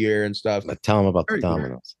the new year and stuff. Tell them about the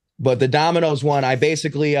Domino's. But the Domino's one, I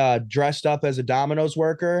basically dressed up as a Domino's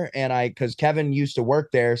worker, and because Kevin used to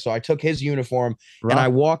work there, so I took his uniform and I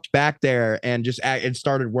walked back there and just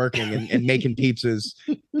started working and making pizzas.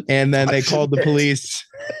 And then they called the police,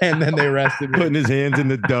 and then they arrested me. Putting his hands in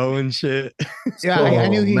the dough and shit. Yeah, I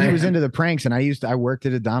knew he was into the pranks, and I worked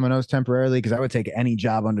at a Domino's temporarily because I would take any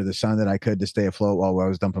job under the sun that I could to stay afloat while I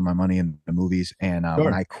was dumping my money in the movies. And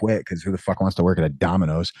when I quit, because who the fuck wants to work at a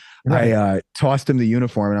Domino's, right. I tossed him the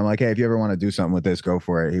uniform, and I'm like, hey, if you ever want to do something with this, go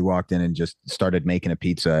for it. He walked in and just started making a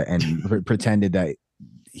pizza and pretended that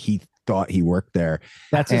he thought he worked there.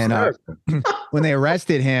 That's when they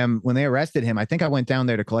arrested him, I think I went down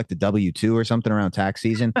there to collect a W-2 or something around tax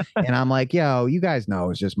season. And I'm like, yo, you guys know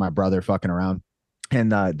it's just my brother fucking around.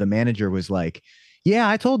 And the manager was like, yeah,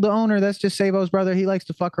 I told the owner that's just Savo's brother. He likes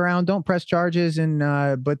to fuck around. Don't press charges. And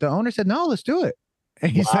but the owner said, no, let's do it.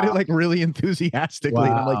 And he said it like really enthusiastically. Wow.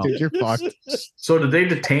 And I'm like, dude, you're fucked. So did they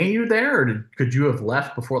detain you there, or could you have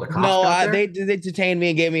left before the cops got there? They detained me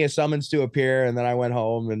and gave me a summons to appear, and then I went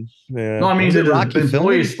home. And no, I mean, did the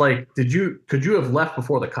employees could you have left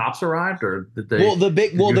before the cops arrived, or did they? Well,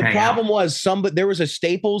 the problem was there was a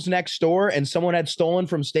Staples next door, and someone had stolen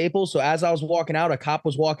from Staples. So as I was walking out, a cop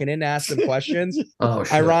was walking in to ask them questions. Oh,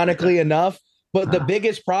 shit. Ironically enough. But the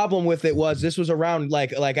biggest problem with it was this was around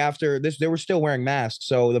like after this, they were still wearing masks.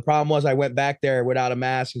 So the problem was I went back there without a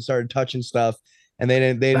mask and started touching stuff, and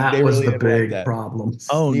that was really the big problem.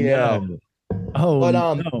 Oh yeah. No. Oh, but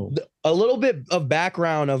no. A little bit of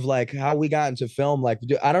background of like how we got into film. Like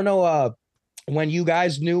I don't know when you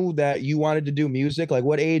guys knew that you wanted to do music. Like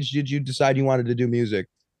what age did you decide you wanted to do music?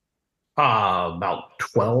 About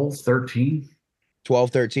 12, 13.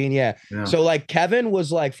 12, 13, yeah. So like Kevin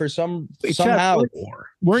was like somehow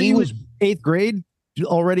weren't you was 8th grade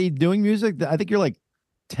already doing music? I think you're like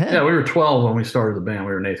 10. Yeah, we were 12 when we started the band.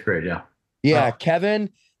 We were in 8th grade. Yeah.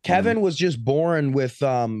 Kevin was just born with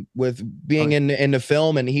being in the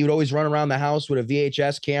film, and he would always run around the house with a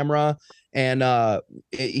VHS camera, and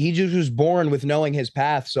he just was born with knowing his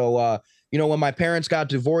path. So when my parents got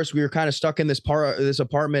divorced, we were kind of stuck in this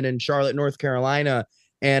apartment in Charlotte, North Carolina.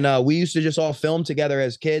 And we used to just all film together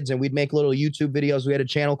as kids, and we'd make little YouTube videos. We had a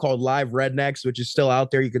channel called Live Rednecks, which is still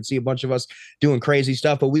out there. You could see a bunch of us doing crazy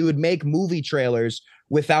stuff, but we would make movie trailers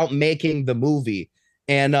without making the movie.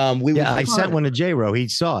 And I sent one to J-Ro. He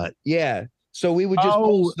saw it. Yeah. So we would just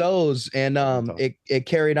post those, and it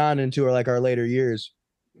carried on into our later years.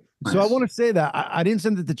 So I want to say that I didn't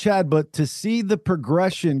send it to Chad, but to see the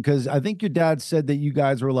progression, because I think your dad said that you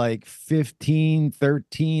guys were like 15,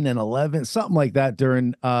 13, and 11, something like that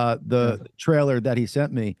during the trailer that he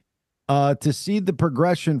sent me. To see the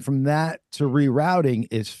progression from that to rerouting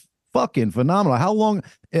is fucking phenomenal. How long,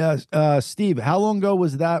 Steve, how long ago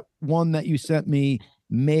was that one that you sent me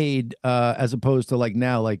made, as opposed to like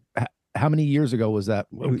now? Like, how many years ago was that?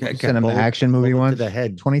 We sent him the action movie to once, the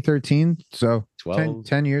head. 2013. So 12.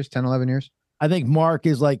 10 years, 10, 11 years. I think Mark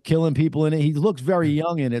is like killing people in it. He looks very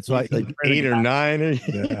young in it. So He's like 8 or 9. Or,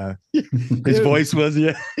 Yeah. his voice was,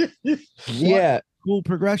 Yeah. cool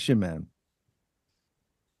progression, man.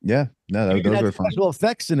 Yeah. No, Even those had were fun. special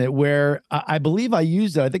effects in it where I believe I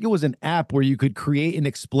used it. I think it was an app where you could create an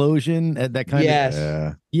explosion at that kind Yes. of.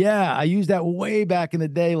 Yeah. Yeah, I used that way back in the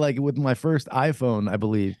day, like with my first iPhone, I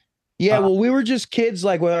believe. Yeah, well, we were just kids,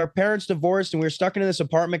 like when our parents divorced and we were stuck in this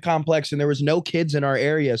apartment complex and there was no kids in our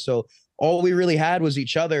area. So all we really had was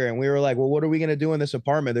each other. And we were like, well, what are we going to do in this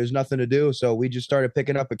apartment? There's nothing to do. So we just started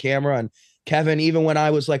picking up a camera. And Kevin, even when I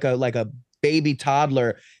was like a baby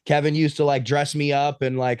toddler, Kevin used to like dress me up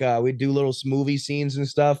and like we'd do little movie scenes and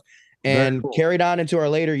stuff. And cool. Carried on into our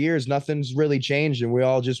later years, nothing's really changed. And we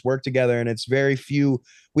all just work together. And it's very few.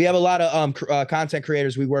 We have a lot of content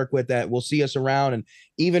creators we work with that will see us around. And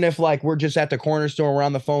even if like we're just at the corner store, we're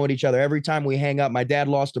on the phone with each other. Every time we hang up, my dad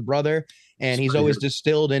lost a brother, and he's always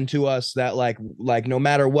distilled into us that like no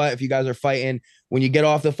matter what, if you guys are fighting, when you get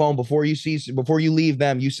off the phone, before you leave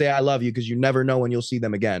them, you say I love you, because you never know when you'll see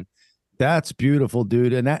them again. That's beautiful,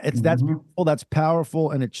 dude. And that's beautiful, that's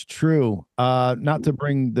powerful, and it's true. Not to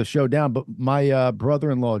bring the show down, but my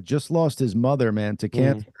brother-in-law just lost his mother, man, to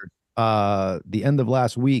cancer the end of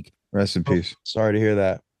last week. Rest in peace. Sorry to hear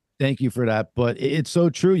that. Thank you for that. But it's so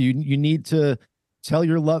true. You need to tell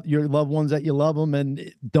your loved ones that you love them,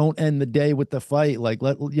 and don't end the day with the fight. Like,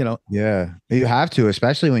 Yeah, you have to,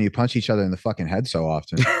 especially when you punch each other in the fucking head so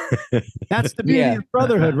often. that's the beauty of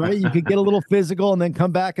brotherhood, right? You could get a little physical and then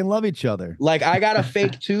come back and love each other. Like I got a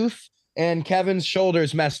fake tooth, and Kevin's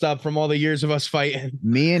shoulders messed up from all the years of us fighting.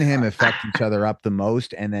 Me and him have fucked each other up the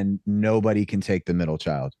most, and then nobody can take the middle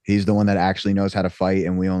child. He's the one that actually knows how to fight,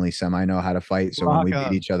 and we only semi know how to fight. So when we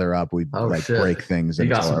beat each other up, we break things. You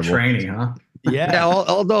got some training, huh? Yeah.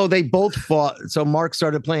 Although they both fought. So Mark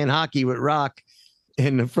started playing hockey with Rock.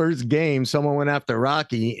 In the first game, someone went after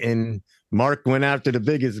Rocky, and Mark went after the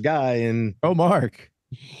biggest guy. And Mark.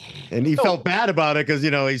 And he felt bad about it because,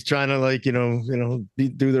 he's trying to like,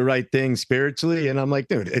 do the right thing spiritually. And I'm like,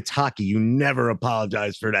 dude, it's hockey. You never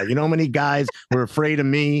apologize for that. You know how many guys were afraid of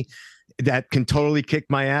me that can totally kick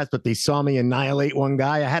my ass, but they saw me annihilate one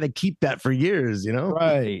guy? I had to keep that for years,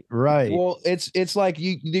 Right. Well, it's like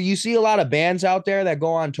you see a lot of bands out there that go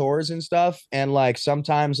on tours and stuff, and like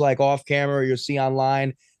sometimes like off camera you'll see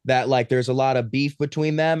online that like there's a lot of beef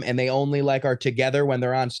between them, and they only like are together when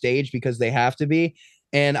they're on stage because they have to be.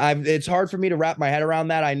 And it's hard for me to wrap my head around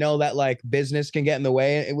that. I know that like business can get in the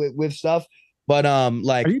way with stuff, but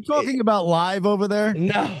like, are you talking about live over there?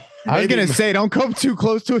 No. I was gonna say, don't come too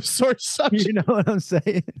close to a sore subject. You know what I'm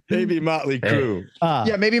saying? Maybe Motley Crue.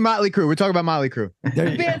 Yeah, maybe Motley Crue. We're talking about Motley Crue. It's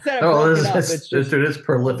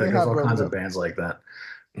prolific. There's all kinds of bands like that.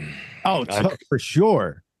 Oh, for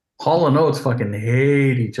sure. Hall & Oates fucking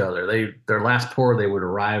hate each other. Their last tour, they would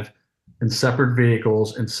arrive in separate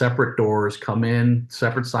vehicles, in separate doors, come in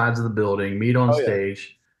separate sides of the building, meet on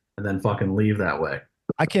stage, and then fucking leave that way.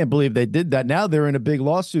 I can't believe they did that. Now they're in a big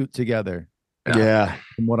lawsuit together. Yeah.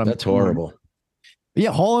 From what That's horrible.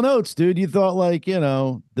 Yeah, Hall & Oates, dude. You thought like,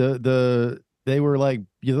 they were like,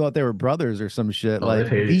 you thought they were brothers or some shit. They've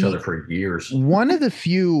hated each other for years. One of the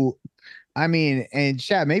few, I mean, and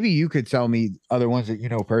Chad, maybe you could tell me other ones that you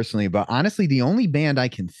know personally, but honestly, the only band I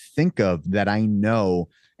can think of that I know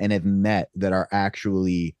and have met that are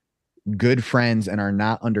actually good friends and are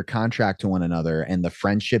not under contract to one another, and the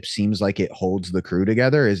friendship seems like it holds the crew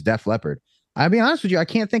together, is Def Leppard. I'll be honest with you, I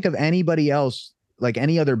can't think of anybody else, like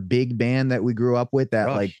any other big band that we grew up with that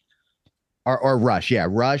Rush. or Rush. Yeah,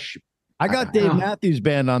 Rush. I got Dave Matthews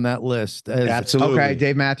Band on that list. Absolutely. Okay,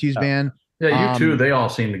 Dave Matthews Band. Yeah, you two, they all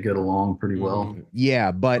seem to get along pretty well.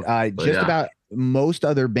 Yeah, but about most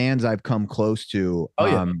other bands I've come close to,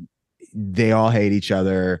 they all hate each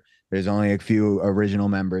other. There's only a few original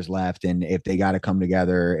members left, and if they got to come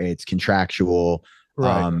together, it's contractual.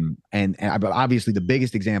 Right. And obviously the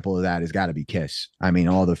biggest example of that has got to be Kiss. I mean,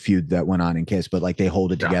 all the feud that went on in Kiss, but like they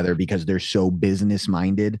hold it together because they're so business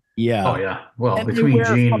minded. Yeah. Oh yeah. Well, And between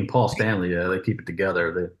Gene and Paul Stanley, they keep it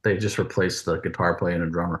together. They just replaced the guitar player and a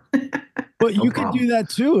drummer. But you could do that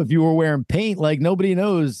too if you were wearing paint. Like nobody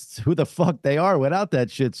knows who the fuck they are without that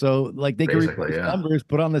shit. So like they could replace numbers,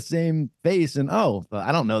 put on the same face, and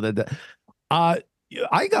I don't know that. I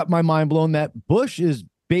got my mind blown that Bush is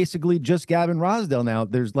basically just Gavin Rossdale now.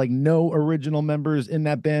 There's like no original members in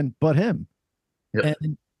that band but him. Yep.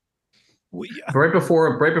 And right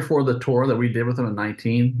before the tour that we did with him in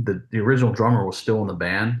 19, the original drummer was still in the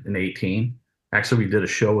band in 18. Actually, we did a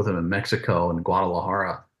show with him in Mexico in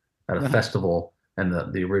Guadalajara at a festival, and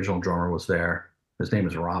the original drummer was there. His name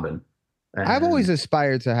is Robin. I've always And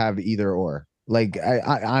aspired to have either or. Like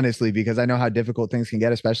I honestly, because I know how difficult things can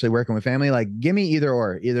get, especially working with family. Like, give me either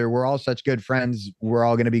or. Either we're all such good friends, we're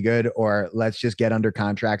all going to be good, or let's just get under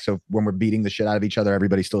contract. So when we're beating the shit out of each other,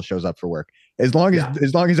 everybody still shows up for work. As long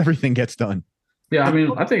as everything gets done. yeah, I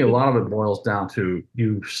mean, I think a lot of it boils down to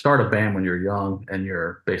you start a band when you're young and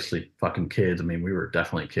you're basically fucking kids. I mean, we were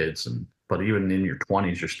definitely kids, but even in your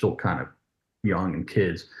 20s, you're still kind of young and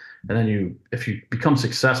kids. And then if you become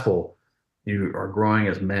successful, you are growing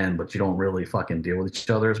as men, but you don't really fucking deal with each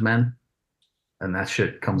other as men. And that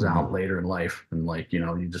shit comes out later in life. And like,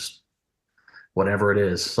 you just, whatever it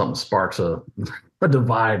is, something sparks a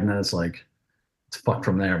divide, and then it's like, it's fucked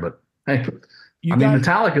from there. But hey, I mean,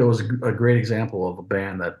 Metallica was a great example of a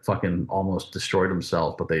band that fucking almost destroyed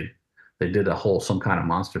themselves, but they did some kind of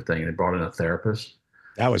monster thing. They brought in a therapist.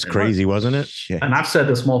 That was crazy, wasn't it? Shit. And I've said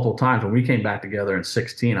this multiple times. When we came back together in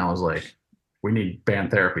 16, I was like, we need band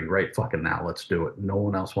therapy right fucking now. Let's do it. No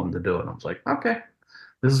one else wanted to do it. And I was like, okay,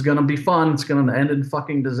 this is gonna be fun. It's gonna end in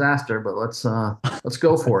fucking disaster, but let's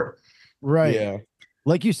go for it. Right. Yeah.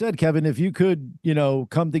 Like you said, Kevin, if you could,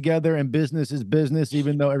 come together and business is business,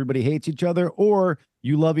 even though everybody hates each other, or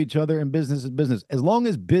you love each other and business is business. As long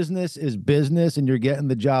as business is business and you're getting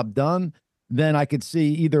the job done, then I could see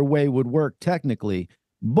either way would work technically.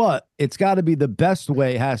 But it's got to be the best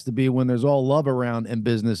way has to be when there's all love around and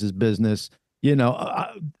business is business.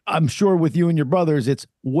 I'm sure with you and your brothers, it's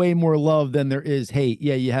way more love than there is hate.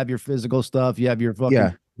 Yeah, you have your physical stuff, you have your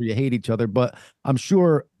fucking, you hate each other, but I'm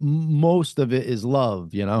sure most of it is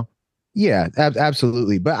love, Yeah,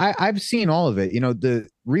 absolutely. But I've seen all of it. The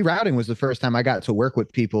rerouting was the first time I got to work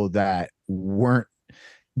with people that weren't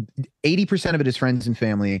 80% of it is friends and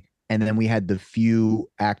family. And then we had the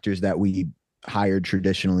few actors that we hired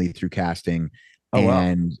traditionally through casting.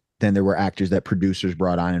 And then there were actors that producers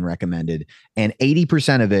brought on and recommended. And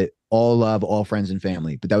 80% of it, all love, all friends and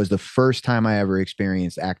family. But that was the first time I ever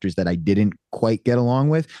experienced actors that I didn't quite get along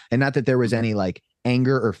with. And not that there was any like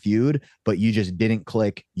anger or feud, but you just didn't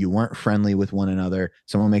click. You weren't friendly with one another.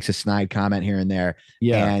 Someone makes a snide comment here and there.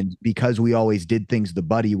 Yeah. And because we always did things the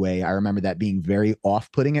buddy way, I remember that being very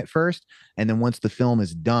off-putting at first. And then once the film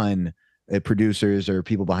is done, producers or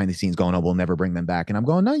people behind the scenes going, oh, we'll never bring them back. And I'm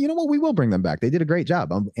going, no, you know what? We will bring them back. They did a great job.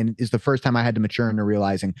 And it's the first time I had to mature into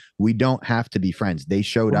realizing we don't have to be friends. They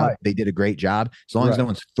showed up. They did a great job. As long as no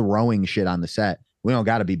one's throwing shit on the set, we don't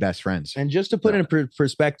got to be best friends. And just to put in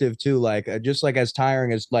perspective too, like just like as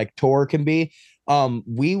tiring as like tour can be,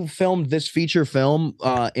 we filmed this feature film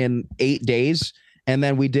in 8 days. And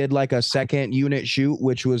then we did like a second unit shoot,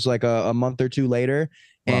 which was like a month or two later.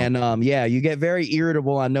 Wow. And you get very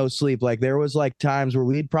irritable on no sleep. Like there was like times where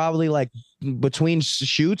we'd probably like between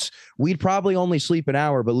shoots, we'd probably only sleep an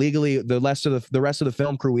hour, but legally the rest of the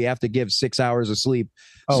film crew, we have to give 6 hours of sleep.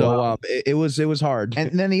 It was hard.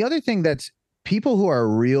 And then the other thing that's people who are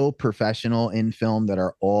real professional in film that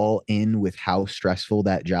are all in with how stressful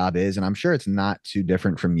that job is. And I'm sure it's not too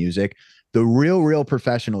different from music. The real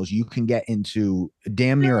professionals you can get into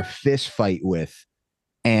damn near a fist fight with.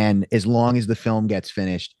 And as long as the film gets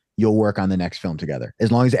finished, you'll work on the next film together.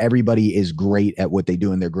 As long as everybody is great at what they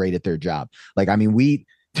do and they're great at their job. Like, I mean, we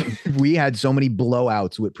had so many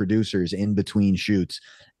blowouts with producers in between shoots,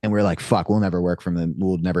 and we're like, fuck, we'll never work from them.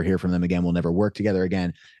 We'll never hear from them again. We'll never work together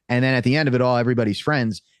again. And then at the end of it all, everybody's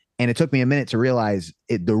friends. And it took me a minute to realize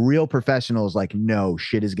the real professionals, like, no,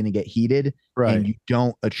 shit is going to get heated. Right. And you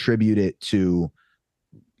don't attribute it to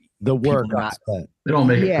the work. They don't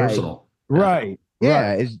make it personal. Right.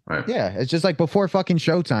 Yeah, it's just like before fucking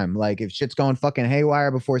showtime. Like if shit's going fucking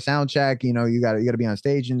haywire before sound check, you gotta be on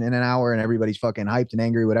stage in an hour and everybody's fucking hyped and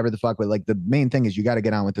angry, whatever the fuck. But like the main thing is you got to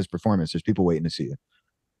get on with this performance. There's people waiting to see you.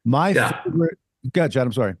 My favorite. Go ahead, Chad.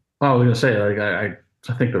 I'm sorry. I was gonna say, like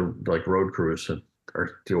I think the like road crews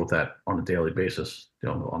deal with that on a daily basis.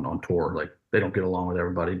 On tour, like they don't get along with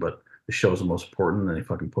everybody, but the show's the most important, and they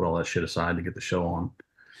fucking put all that shit aside to get the show on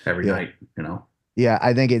every night. Yeah,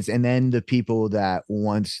 I think and then the people that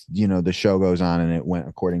once, the show goes on and it went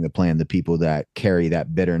according to plan, the people that carry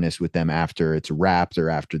that bitterness with them after it's wrapped or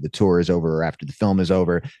after the tour is over or after the film is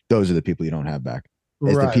over, those are the people you don't have back.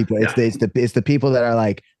 It's the people, it's the people that are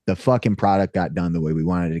like, the fucking product got done the way we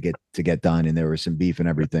wanted it to get done, and there was some beef and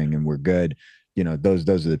everything, and we're good. Those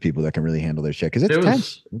are the people that can really handle their shit, because it's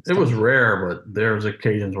tense. It was rare, but there was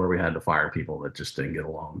occasions where we had to fire people that just didn't get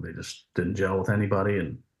along. They just didn't gel with anybody,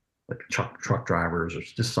 and like truck drivers or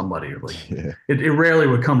just somebody like Yeah. it rarely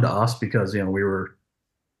would come to us because we were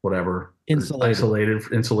whatever insulated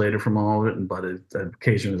from all of it. But it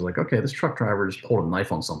occasionally was like, okay, this truck driver just pulled a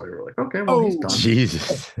knife on somebody. We're like, okay, well, he's done.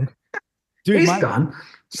 Jesus. Dude, he's done.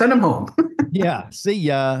 Send him home. Yeah. See,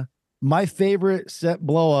 my favorite set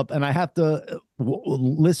blow up, and I have to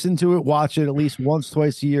listen to it, watch it at least once,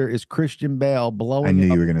 twice a year, is Christian Bale blowing. I knew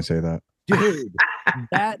up. you were gonna say that, dude.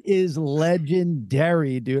 That is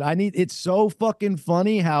legendary, dude. It's so fucking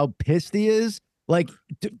funny how pissed he is. Like,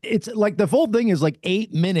 it's like the whole thing is like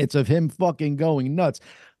 8 minutes of him fucking going nuts.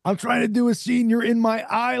 I'm trying to do a scene. You're in my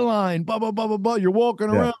eye line. Blah, blah, blah, blah, blah. You're walking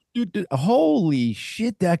around. Dude, holy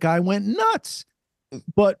shit, that guy went nuts.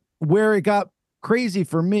 But where it got crazy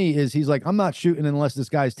for me is he's like, I'm not shooting unless this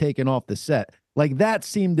guy's taken off the set. Like, that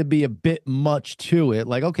seemed to be a bit much to it.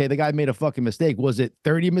 Like, okay, the guy made a fucking mistake. Was it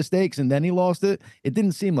 30 mistakes and then he lost it? It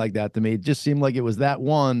didn't seem like that to me. It just seemed like it was that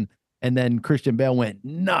one. And then Christian Bale went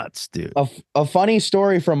nuts, dude. A funny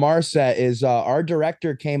story from our set is our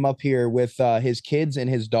director came up here with his kids and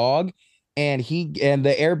his dog, and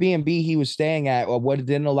the Airbnb he was staying at what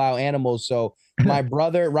didn't allow animals. So my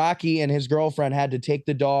brother Rocky and his girlfriend had to take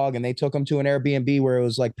the dog, and they took him to an Airbnb where it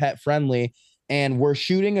was like pet friendly. And we're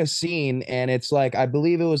shooting a scene, and it's like, I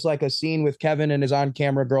believe it was like a scene with Kevin and his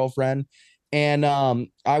on-camera girlfriend. And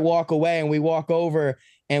I walk away and we walk over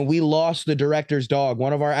and we lost the director's dog.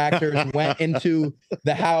 One of our actors went into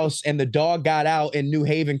the house and the dog got out in New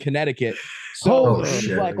Haven, Connecticut. So he's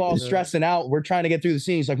like all stressing out. We're trying to get through the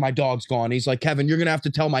scene. He's like, my dog's gone. He's like, Kevin, you're going to have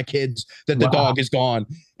to tell my kids that the dog is gone.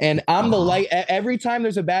 And I'm the light. Every time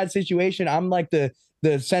there's a bad situation, I'm like the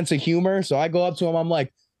sense of humor. So I go up to him. I'm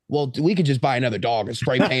like, well, we could just buy another dog and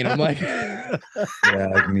spray paint. I'm like, yeah,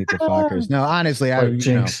 like meet the fuckers. No, honestly,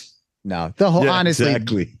 no, the whole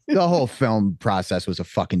the whole film process was a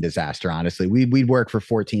fucking disaster. Honestly, we'd work for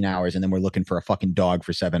 14 hours and then we're looking for a fucking dog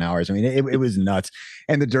for 7 hours. I mean, it was nuts.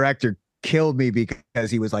 And the director killed me because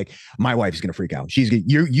he was like, my wife's gonna freak out.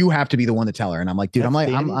 You have to be the one to tell her. And I'm like, dude, I'm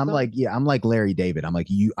like Larry David. I'm like,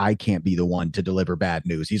 I can't be the one to deliver bad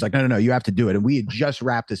news. He's like, no, you have to do it. And we had just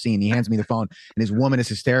wrapped the scene. He hands me the phone and his woman is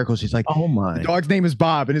hysterical. She's like, oh my, the dog's name is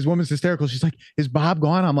Bob. And his woman's hysterical. She's like, is Bob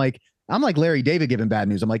gone? I'm like Larry David giving bad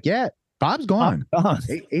news. I'm like, yeah, Bob's gone.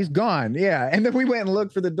 He's gone. Yeah. And then we went and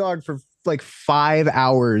looked for the dog for like 5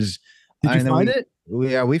 hours. Did you find it?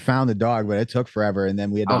 Yeah, we found the dog, but it took forever. And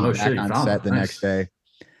then we had to go back on set the next day.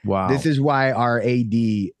 Wow. This is why our AD,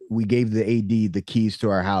 we gave the AD the keys to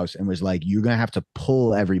our house and was like, you're going to have to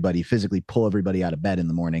physically pull everybody out of bed in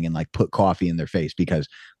the morning and like put coffee in their face because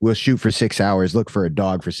we'll shoot for 6 hours, look for a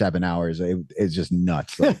dog for 7 hours. It's just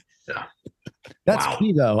nuts. Like, yeah. That's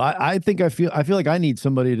key though. I feel like I need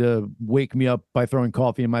somebody to wake me up by throwing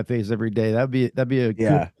coffee in my face every day. That'd be a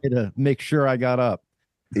good way to make sure I got up.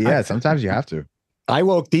 Yeah, sometimes you have to. I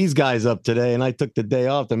woke these guys up today and I took the day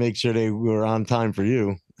off to make sure they were on time for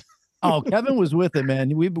you. Oh, Kevin was with it,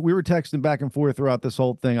 man. We were texting back and forth throughout this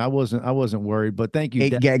whole thing. I wasn't worried, but thank you.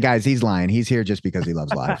 Hey, guys, he's lying. He's here just because he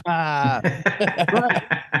loves live.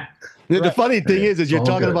 The funny thing is you're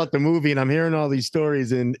talking about the movie and I'm hearing all these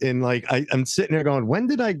stories and like I'm sitting there going, when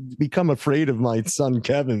did I become afraid of my son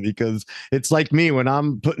Kevin? Because it's like me when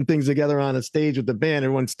I'm putting things together on a stage with the band,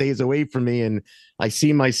 everyone stays away from me and I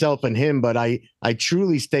see myself and him, but I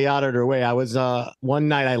truly stay out of their way. I was one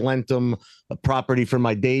night I lent them a property for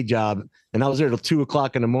my day job and I was there till 2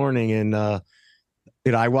 o'clock in the morning and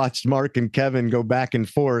I watched Mark and Kevin go back and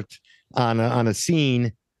forth on a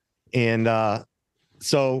scene and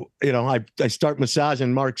so, I start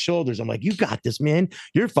massaging Mark's shoulders. I'm like, you got this, man.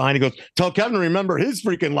 You're fine. He goes, tell Kevin to remember his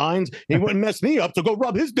freaking lines. He wouldn't mess me up to go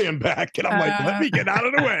rub his damn back. And I'm like, let me get out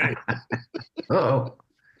of the way. Uh-oh.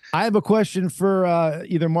 I have a question for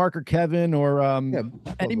either Mark or Kevin or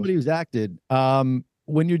anybody who's acted. When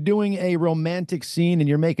you're doing a romantic scene and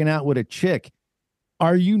you're making out with a chick,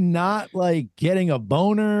 are you not like getting a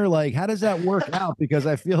boner? Like, how does that work out? Because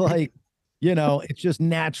I feel like, it's just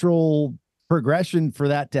natural progression for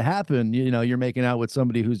that to happen. You're making out with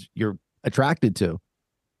somebody who's you're attracted to.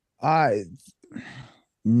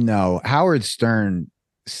 No, Howard Stern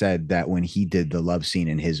said that when he did the love scene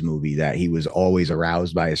in his movie that he was always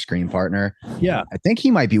aroused by a screen partner. Yeah. I think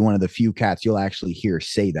he might be one of the few cats you'll actually hear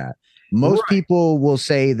say that. Most people will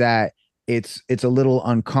say that it's a little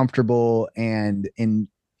uncomfortable, and in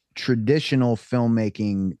traditional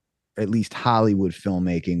filmmaking, at least Hollywood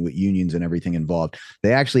filmmaking with unions and everything involved,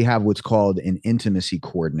 they actually have what's called an intimacy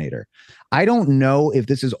coordinator. I don't know if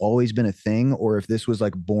this has always been a thing or if this was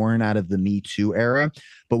like born out of the Me Too era,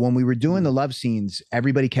 but when we were doing the love scenes,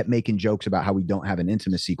 everybody kept making jokes about how we don't have an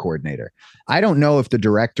intimacy coordinator. I don't know if the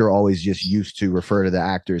director always just used to refer to the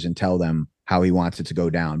actors and tell them how he wants it to go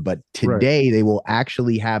down, but today they will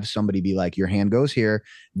actually have somebody be like, your hand goes here,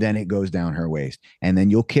 then it goes down her waist, and then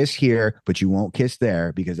you'll kiss here, but you won't kiss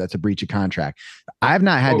there because that's a breach of contract. I've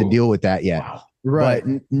not had to deal with that yet. Wow. Right.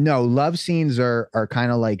 But no, love scenes are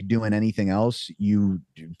kind of like doing anything else. You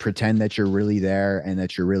pretend that you're really there and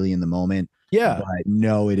that you're really in the moment. Yeah. But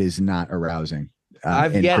no, it is not arousing.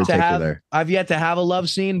 I've yet to have a love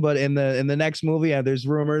scene, but in the next movie, there's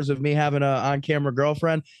rumors of me having a on-camera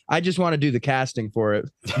girlfriend. I just want to do the casting for it.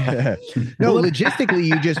 No, logistically,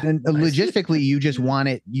 you just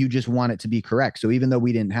want it to be correct. So even though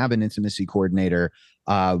we didn't have an intimacy coordinator,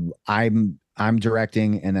 I'm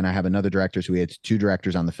directing, and then I have another director. So we had two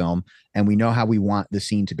directors on the film, and we know how we want the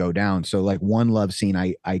scene to go down. So like one love scene,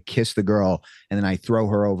 I kiss the girl and then I throw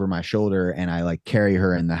her over my shoulder and I like carry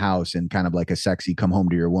her in the house and kind of like a sexy come home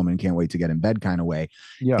to your woman, can't wait to get in bed kind of way.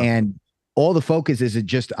 Yeah. And all the focus is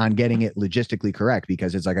just on getting it logistically correct,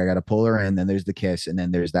 because it's like I got to pull her in, then there's the kiss, and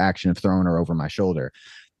then there's the action of throwing her over my shoulder.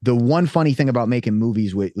 The one funny thing about making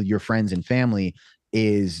movies with your friends and family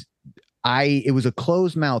is it was a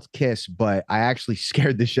closed mouth kiss, but I actually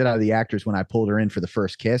scared the shit out of the actors when I pulled her in for the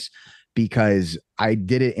first kiss, because I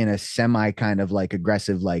did it in a semi kind of like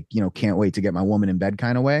aggressive, like, can't wait to get my woman in bed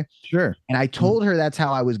kind of way. Sure. And I told her that's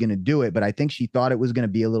how I was going to do it, but I think she thought it was going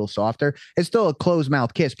to be a little softer. It's still a closed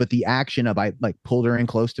mouth kiss, but the action of I like pulled her in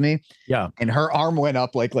close to me. Yeah. And her arm went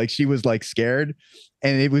up like she was like scared.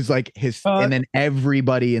 And it was like and then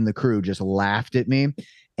everybody in the crew just laughed at me.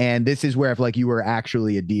 And this is where if like you were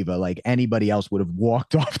actually a diva, like anybody else would have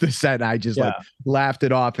walked off the set. I just like laughed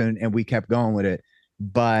it off and we kept going with it.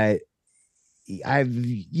 But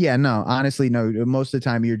honestly, no, most of the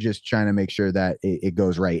time you're just trying to make sure that it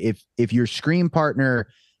goes right. If your screen partner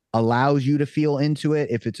allows you to feel into it,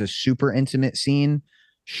 if it's a super intimate scene,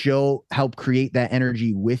 she'll help create that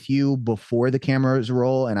energy with you before the cameras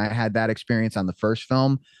roll. And I had that experience on the first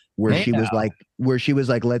film where she was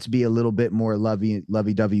like, let's be a little bit more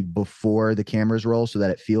lovey-dovey before the cameras roll so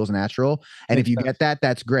that it feels natural. And if you get that,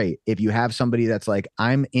 that's great. If you have somebody that's like,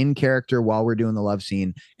 I'm in character while we're doing the love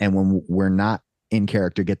scene, and when we're not in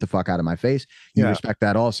character, get the fuck out of my face, you respect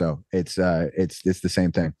that also. It's the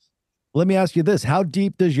same thing. Let me ask you this. How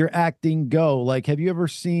deep does your acting go? Like, have you ever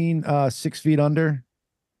seen 6 Feet Under?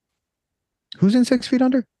 Who's in 6 Feet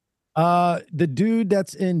Under? The dude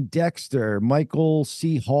that's in Dexter, Michael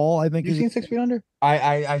C. Hall, I think. You've seen 6 Feet Under?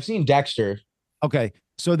 I've seen Dexter. Okay.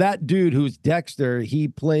 So that dude who's Dexter, he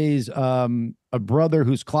plays a brother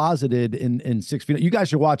who's closeted in 6 Feet. You guys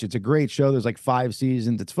should watch it. It's a great show. There's like 5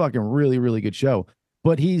 seasons. It's fucking really, really good show.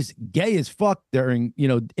 But he's gay as fuck during,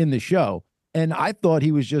 in the show. And I thought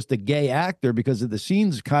he was just a gay actor because of the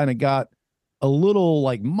scenes kind of got a little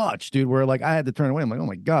like much, dude, where like I had to turn away. I'm like, oh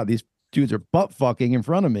my God, these dudes are butt fucking in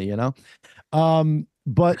front of me,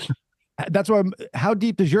 but that's why how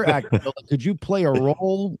deep does your act go? Could you play a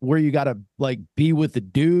role where you got to like be with the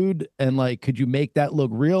dude and like, could you make that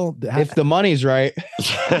look real? If the money's right.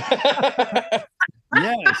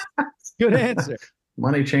 Yes. Good answer.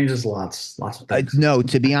 Money changes lots of things. No,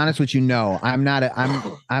 to be honest with you, no, I'm not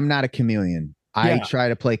a chameleon. I try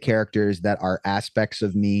to play characters that are aspects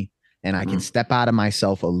of me, and I can step out of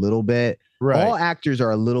myself a little bit. Right. All actors are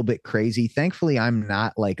a little bit crazy. Thankfully, I'm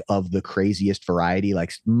not like of the craziest variety.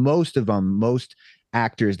 Like most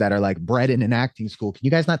actors that are like bred in an acting school. Can you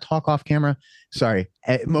guys not talk off camera? Sorry.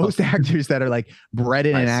 Most actors that are like bred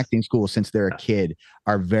in an acting school since they're a kid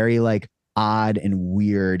are very like odd and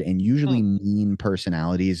weird and usually mean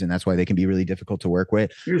personalities. And that's why they can be really difficult to work with.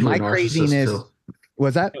 Usually my craziness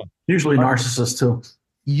was that usually narcissists too.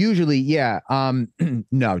 Usually, yeah.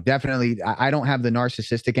 No, definitely. I don't have the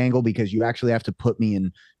narcissistic angle because you actually have to put me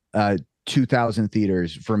in 2,000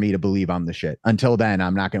 theaters for me to believe I'm the shit. Until then,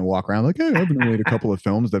 I'm not going to walk around like, hey, I've made a couple of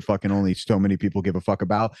films that fucking only so many people give a fuck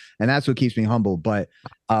about. And that's what keeps me humble. But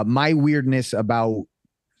my weirdness about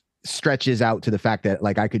stretches out to the fact that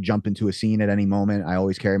like I could jump into a scene at any moment. I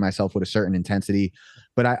always carry myself with a certain intensity,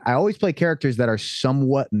 but I always play characters that are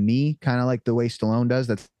somewhat me, kind of like the way Stallone does.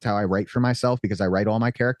 That's how I write for myself because I write all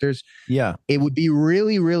my characters. Yeah. It would be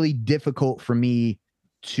really, really difficult for me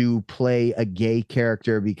to play a gay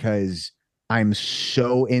character because I'm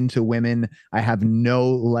so into women. I have no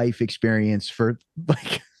life experience for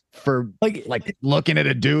looking at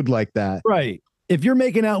a dude like that. Right. if you're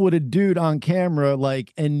making out with a dude on camera,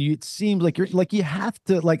 like, and it seems like you're like, you have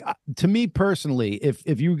to, like, to me personally,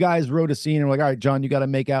 if you guys wrote a scene and were like, all right, John, you got to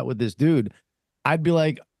make out with this dude, I'd be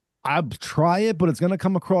like, I'll try it, but it's gonna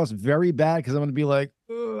come across very bad because I'm gonna be like,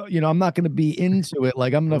 "Ugh," I'm not gonna be into it.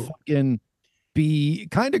 Like, I'm gonna fucking be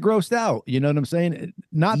kind of grossed out. You know what I'm saying?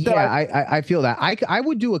 Not that I feel that I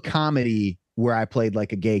would do a comedy where I played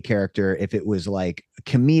like a gay character if it was like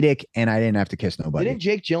comedic and I didn't have to kiss nobody. Didn't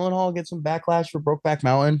Jake Gyllenhaal get some backlash for Brokeback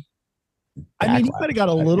Mountain? I mean, he might have got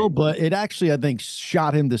a little, but it actually, I think,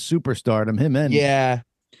 shot him to superstardom. Him and Yeah.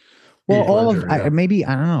 Well, all of maybe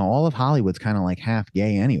I don't know. All of Hollywood's kind of like half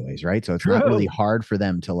gay, anyways, right? So it's not really hard for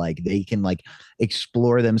them to like they can like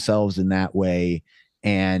explore themselves in that way.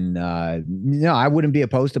 And no, I wouldn't be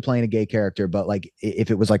opposed to playing a gay character, but like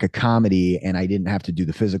if it was like a comedy and I didn't have to do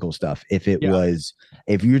the physical stuff, if it was,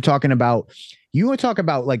 if you're talking about, you would talk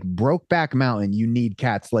about like Brokeback Mountain, you need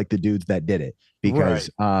cats like the dudes that did it because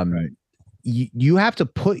you have to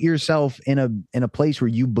put yourself in a place where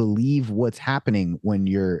you believe what's happening when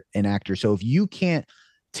you're an actor. So if you can't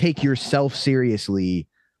take yourself seriously,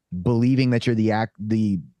 believing that you're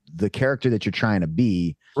the character that you're trying to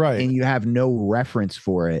be, and you have no reference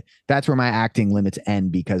for it, that's where my acting limits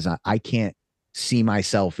end, because I can't see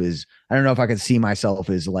myself as, I don't know if I could see myself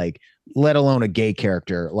as like, let alone a gay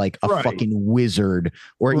character, like a fucking wizard,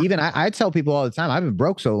 or even I tell people all the time, I've been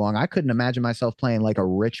broke so long, I couldn't imagine myself playing like a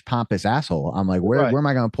rich, pompous asshole. I'm like, where am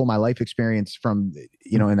I going to pull my life experience from,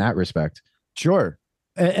 in that respect? Sure.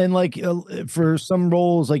 And like for some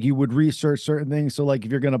roles, like you would research certain things. So like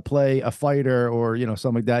if you're going to play a fighter or,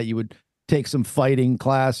 something like that, you would take some fighting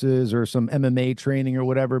classes or some MMA training or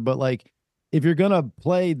whatever. But like, if you're going to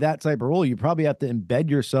play that type of role, you probably have to embed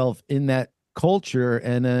yourself in that culture.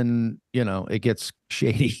 And then, it gets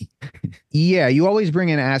shady. Yeah. You always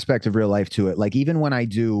bring an aspect of real life to it. Like even when I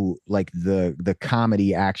do like the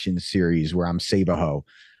comedy action series where I'm Savo,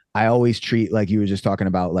 I always treat, like you were just talking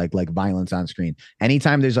about, like violence on screen.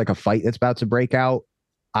 Anytime there's like a fight that's about to break out,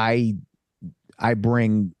 I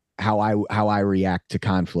bring how I react to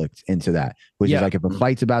conflict into that, which is like if a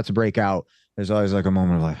fight's about to break out, there's always like a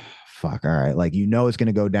moment of like, fuck, all right, like it's going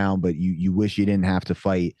to go down, but you wish you didn't have to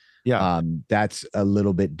fight. That's a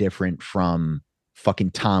little bit different from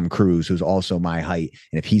fucking Tom Cruise, who's also my height,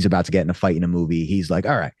 and if he's about to get in a fight in a movie, he's like,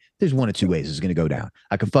 all right, there's one of two ways it's going to go down.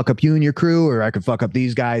 I could fuck up you and your crew, or I could fuck up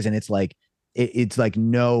these guys. And it's like, it's like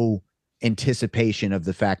no anticipation of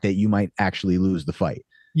the fact that you might actually lose the fight.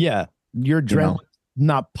 Yeah. You're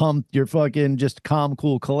not pumped. You're fucking just calm,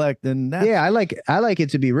 cool, collect. And I like it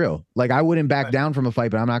to be real. Like I wouldn't back down from a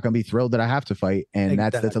fight, but I'm not going to be thrilled that I have to fight. And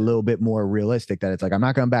that's a little bit more realistic, that it's like, I'm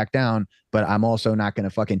not going to back down, but I'm also not going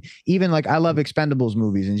to fucking, even like I love Expendables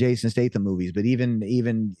movies and Jason Statham movies, but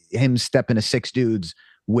even him stepping to 6 dudes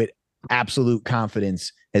with absolute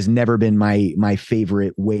confidence has never been my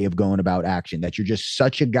favorite way of going about action. That you're just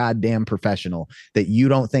such a goddamn professional that you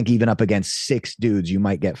don't think even up against 6 dudes you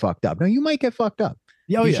might get fucked up. No, you might get fucked up.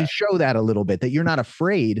 You should show that a little bit, that you're not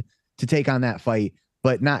afraid to take on that fight,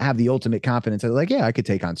 but not have the ultimate confidence of like, yeah, I could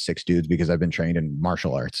take on 6 dudes because I've been trained in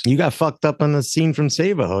martial arts. You got fucked up on the scene from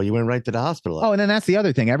Savo. You went right to the hospital. Oh, and then that's the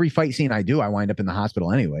other thing. Every fight scene I do, I wind up in the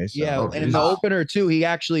hospital anyway. So. Yeah, and in the opener too, he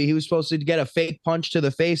was supposed to get a fake punch to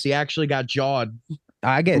the face. He actually got jawed.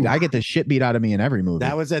 I get the shit beat out of me in every movie.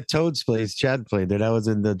 That was at Toad's place. Chad played there. That was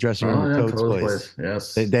in the dressing room at Toad's place.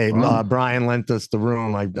 Yes. Brian lent us the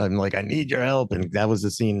room. I'm like, I need your help. And that was the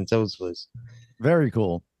scene in Toad's place. Very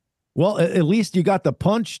cool. Well, at least you got the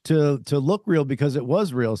punch to look real because it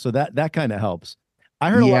was real. So that kind of helps. I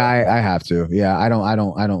heard. I have to. Yeah. I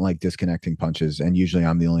don't like disconnecting punches. And usually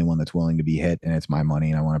I'm the only one that's willing to be hit, and it's my money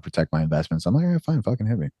and I want to protect my investments. I'm like, all right, fine, fucking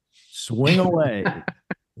hit me. Swing away.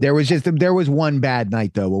 There was one bad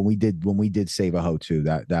night though when we did Save a Ho 2.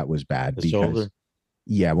 That was bad.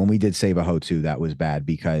 When we did Save a Ho 2, that was bad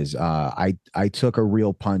because I took a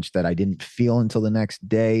real punch that I didn't feel until the next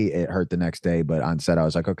day. It hurt the next day, but on set I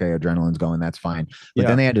was like, okay, adrenaline's going, that's fine. But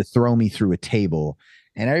then they had to throw me through a table,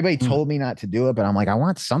 and everybody told me not to do it, but I'm like, I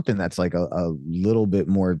want something that's like a little bit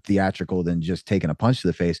more theatrical than just taking a punch to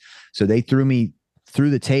the face. So they threw me through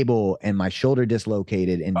the table, and my shoulder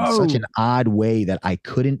dislocated in such an odd way that I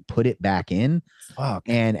couldn't put it back in. Fuck.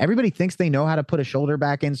 And everybody thinks they know how to put a shoulder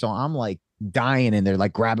back in. So I'm like dying, and they're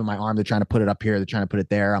like grabbing my arm. They're trying to put it up here. They're trying to put it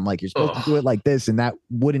there. I'm like, you're supposed to do it like this. And that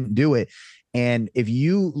wouldn't do it. And if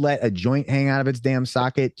you let a joint hang out of its damn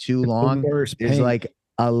socket too long, there's like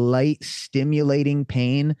a light stimulating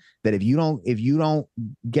pain that if you don't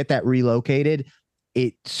get that relocated,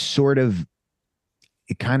 it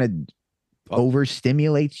kind of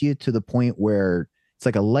overstimulates you to the point where it's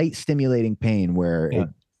like a light stimulating pain where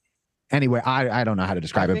anyway, I don't know how to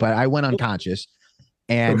describe it, but I went unconscious.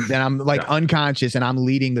 And then I'm like Yeah. unconscious and I'm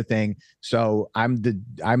leading the thing. So I'm the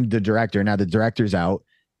director. Now the director's out.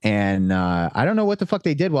 And I don't know what the fuck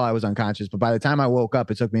they did while I was unconscious, but by the time I woke up,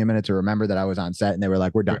 it took me a minute to remember that I was on set, and they were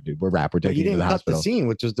like, "We're done, dude. We're wrapped. We're But you taking you to didn't the cut the hospital." scene,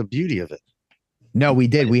 which was the beauty of it. No, we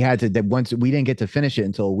did. We had to once we didn't get to finish it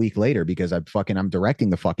until a week later because I'm directing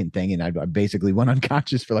the fucking thing, and I basically went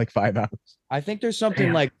unconscious for like 5 hours. I think there's something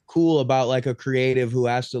Damn. like cool about like a creative who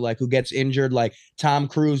has to like who gets injured. Like Tom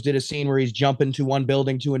Cruise did a scene where he's jumping to one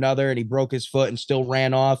building to another and he broke his foot and still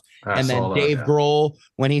ran off. I And then saw that, Dave yeah. Grohl,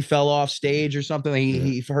 when he fell off stage or something,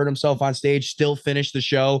 he hurt himself on stage, still finished the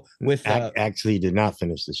show with Actually, he did not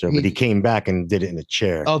finish the show, he- but he came back and did it in a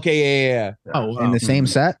chair. okay, yeah. Oh, In the same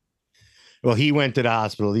set. Well, he went to the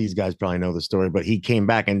hospital. These guys probably know the story, but he came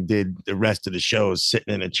back and did the rest of the shows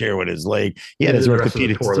sitting in a chair with his leg. He had his The rest of the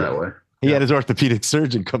orthopedic tour that way. He had his orthopedic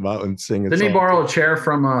surgeon come out and sing. Didn't he borrow a chair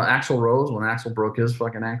from Axl Rose when Axl broke his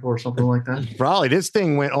fucking ankle or something like that? Probably. This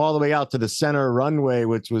thing went all the way out to the center runway,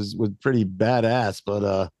 which was pretty badass. But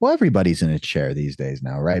Well, everybody's in a chair these days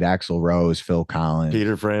now, right? Axl Rose, Phil Collins,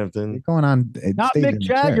 Peter Frampton. You're going on. Not stage in Mick a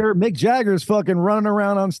chair. Jagger. Mick Jagger's fucking running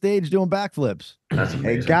around on stage doing backflips. That's Hey,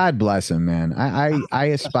 amazing. God bless him, man. I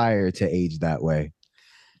aspire to age that way.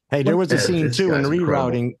 Hey, there was a Yeah, scene this too in guy's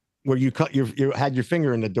rerouting where you cut you had your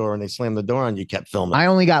finger in the door and they slammed the door and you kept filming. I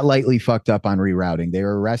only got lightly fucked up on rerouting. They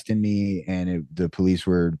were arresting me, and the police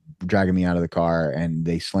were dragging me out of the car, and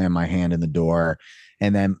they slammed my hand in the door,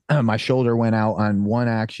 and then my shoulder went out on one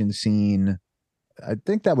action scene. I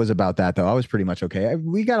think that was about that, though. I was pretty much okay.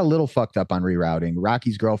 We got a little fucked up on rerouting.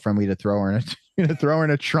 Rocky's girlfriend, we had to throw her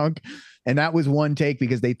in a trunk. And that was one take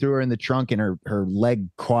because they threw her in the trunk and her leg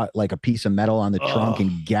caught like a piece of metal on the trunk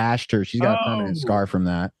and gashed her. She's got a permanent scar from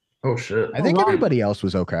that. Oh shit! I think everybody else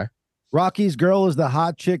was okay. Rocky's girl is the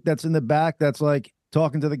hot chick that's in the back that's like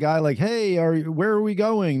talking to the guy like, hey, where are we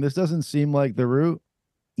going? This doesn't seem like the route.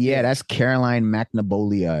 Yeah, that's Caroline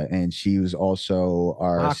McNabolia, and she was also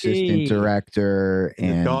our Rocky. assistant director In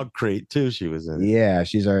and the dog crate too. She was in. yeah,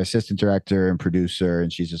 she's our assistant director and producer,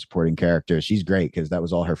 and she's a supporting character. She's great because that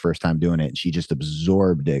was all her first time doing it, and she just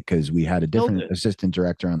absorbed it because we had a different assistant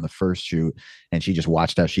director on the first shoot, and she just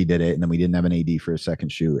watched how she did it, and then we didn't have an AD for a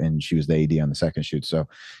second shoot, and she was the AD on the second shoot. So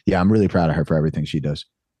yeah, I'm really proud of her for everything she does.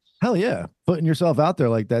 Hell yeah, putting yourself out there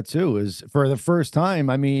like that too is for the first time.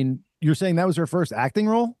 I mean, you're saying that was her first acting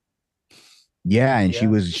role? Yeah, and she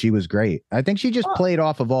was great. I think she just played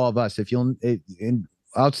off of all of us. If you'll,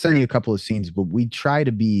 I'll send you a couple of scenes, but we try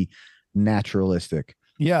to be naturalistic.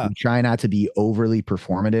 Yeah, We try not to be overly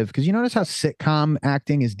performative because you notice how sitcom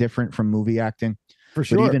acting is different from movie acting. for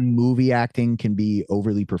sure. But even movie acting can be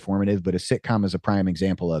overly performative. But a sitcom is a prime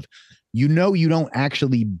example of, you don't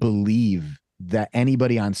actually believe that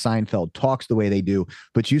anybody on Seinfeld talks the way they do,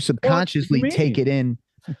 but you subconsciously take it in.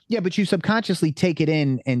 Yeah, but you subconsciously take it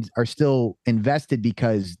in and are still invested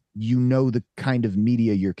because you know the kind of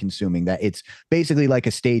media you're consuming, that it's basically like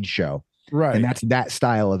a stage show. Right. And that's that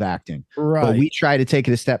style of acting. Right. But we try to take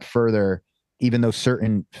it a step further, even though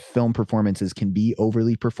certain film performances can be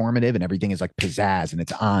overly performative and everything is like pizzazz and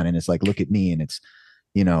it's on and it's like, look at me. And it's,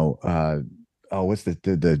 what's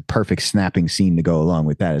the perfect snapping scene to go along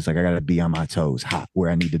with that? It's like, I got to be on my toes, hot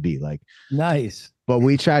where I need to be. Like, Nice. but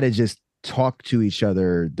we try to just talk to each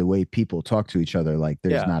other the way people talk to each other. Like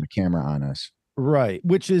there's not a camera on us. Right.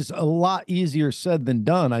 Which is a lot easier said than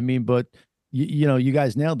done. I mean, but you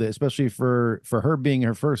guys nailed it, especially for her being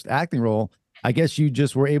her first acting role. I guess you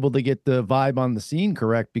just were able to get the vibe on the scene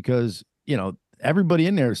correct because, everybody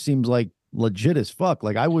in there seems like legit as fuck.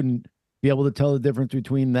 Like I wouldn't be able to tell the difference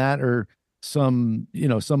between that or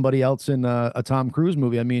somebody else in a Tom Cruise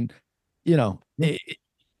movie. I mean,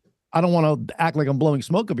 I don't want to act like I'm blowing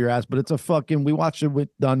smoke up your ass, but it's a fucking, we watched it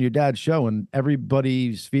on your dad's show and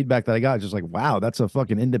everybody's feedback that I got is just like, wow, that's a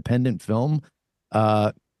fucking independent film.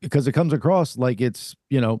 Because it comes across like it's,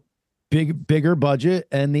 bigger budget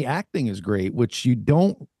and the acting is great, which I'm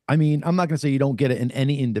not going to say you don't get it in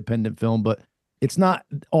any independent film, but it's not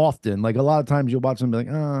often. Like a lot of times you'll watch them and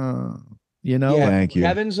be like, Yeah, Thank you.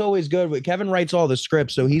 Kevin's always good. Kevin writes all the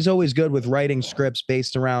scripts, so he's always good with writing scripts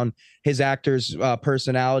based around his actors'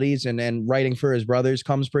 personalities, and writing for his brothers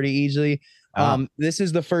comes pretty easily. This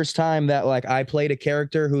is the first time that like I played a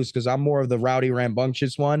character because I'm more of the rowdy,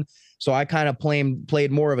 rambunctious one, so I kind of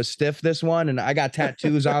played more of a stiff this one, and I got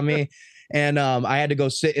tattoos on me. And I had to go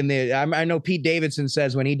sit in the. I know Pete Davidson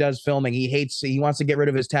says when he does filming, he wants to get rid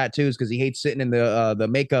of his tattoos because he hates sitting in the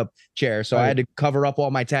makeup chair. So I had to cover up all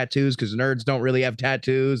my tattoos because nerds don't really have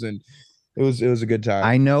tattoos, and it was a good time.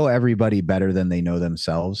 I know everybody better than they know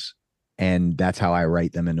themselves, and that's how I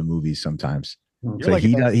write them into movies sometimes. So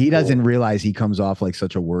he doesn't realize he comes off like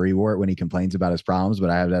such a worrywart when he complains about his problems, but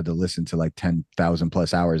I have had to listen to like 10,000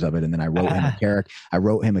 plus hours of it. And then I wrote him a character. I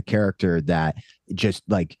wrote him a character that just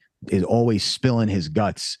like is always spilling his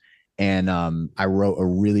guts. And I wrote a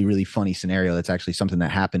really, really funny scenario. That's actually something that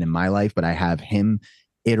happened in my life, but I have him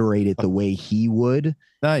iterate it the way he would.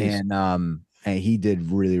 Nice. And he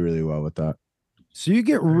did really, really well with that. So you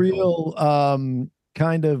get real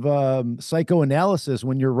kind of psychoanalysis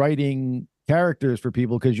when you're writing characters for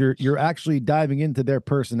people, because you're actually diving into their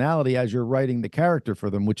personality as you're writing the character for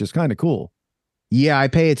them, which is kind of cool. Yeah, I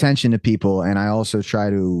pay attention to people, and I also try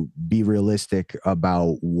to be realistic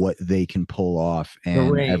about what they can pull off.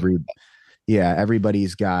 And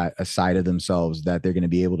everybody's got a side of themselves that they're going to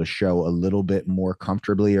be able to show a little bit more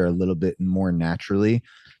comfortably or a little bit more naturally.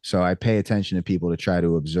 So I pay attention to people to try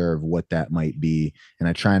to observe what that might be. And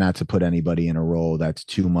I try not to put anybody in a role that's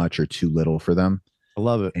too much or too little for them. I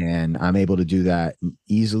love it. And I'm able to do that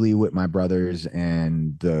easily with my brothers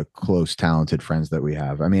and the close, talented friends that we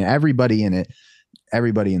have. I mean, everybody in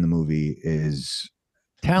the movie is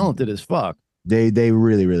talented as fuck. They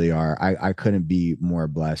really, really are. I couldn't be more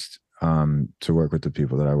blessed to work with the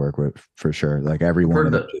people that I work with, for sure. Like everyone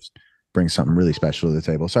of them just brings something really special to the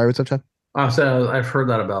table. Sorry, what's up, Chad? I've heard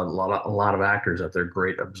that about a lot of actors, that they're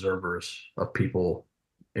great observers of people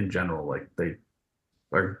in general. Like they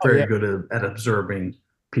are very good at observing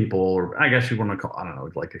people, or I guess you want to call, I don't know,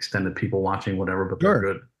 like extended people watching, whatever, but they're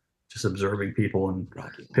good just observing people and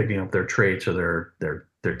picking up their traits or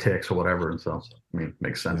their ticks or whatever. And so, I mean, it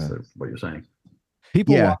makes sense what you're saying.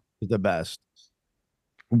 People watch is the best.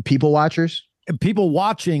 People watchers? People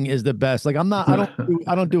watching is the best. Like I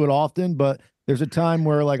don't do it often, but there's a time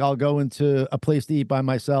where like I'll go into a place to eat by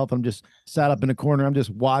myself. I'm just sat up in a corner. I'm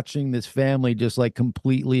just watching this family just like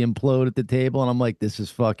completely implode at the table. And I'm like, this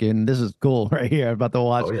is cool right here. I'm about to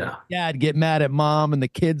watch dad get mad at mom and the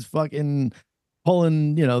kids fucking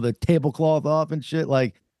pulling, the tablecloth off and shit.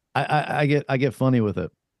 Like I get funny with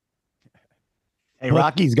it. Hey,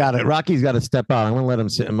 Rocky's got to step out. I'm going to let him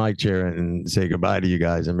sit in my chair and say goodbye to you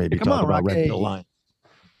guys and maybe talk about Red Pill Line.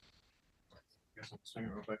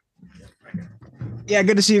 Yeah,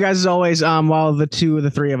 good to see you guys as always. While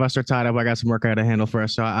the three of us are tied up, I got some work I had to handle for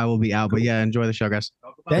us, so I will be out. But yeah, enjoy the show, guys.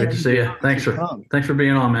 Great to see you. Thanks for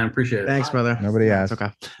being on, man. Appreciate it. Thanks, brother. Nobody asked. Okay.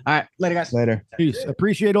 All right, later, guys. Later. Peace.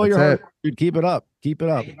 Appreciate all your hard work, dude. Keep it up. Keep it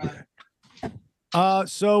up.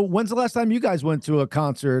 So when's the last time you guys went to a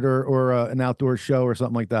concert or an outdoor show or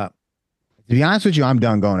something like that? To be honest with you, I'm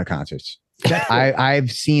done going to concerts.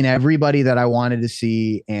 I've seen everybody that I wanted to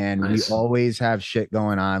see, and we always have shit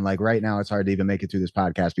going on. Like right now, it's hard to even make it through this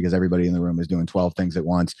podcast because everybody in the room is doing 12 things at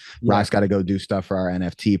once. Rock's got to go do stuff for our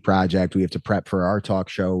NFT project. We have to prep for our talk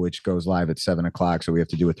show, which goes live at 7:00. So we have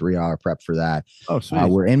to do a 3-hour prep for that. Oh, sweet.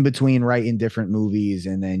 We're in between writing different movies,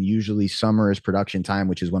 and then usually summer is production time,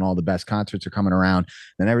 which is when all the best concerts are coming around.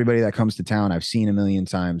 Then everybody that comes to town, I've seen a million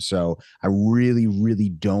times. So I really, really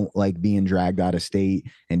don't like being dragged out of state,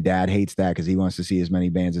 and Dad hates that because he wants to see as many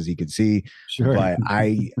bands as he could see. Sure. But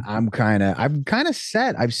I'm kind of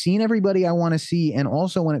set. I've seen everybody I want to see. And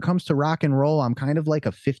also when it comes to rock and roll, I'm kind of like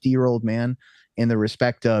a 50-year-old man in the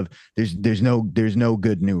respect of there's no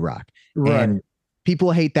good new rock. Right. And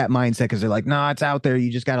people hate that mindset because they're like, no, it's out there.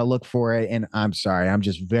 You just got to look for it. And I'm sorry, I'm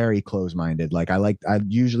just very close-minded. Like I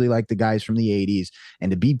usually like the guys from the 80s.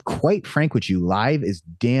 And to be quite frank with you, Live is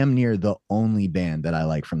damn near the only band that I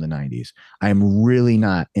like from the 90s. I'm really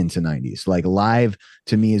not into 90s. Like Live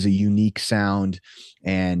to me is a unique sound,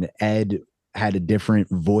 and Ed had a different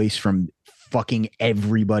voice from fucking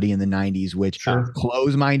everybody in the 90s, which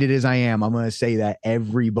close-minded as I am, I'm going to say that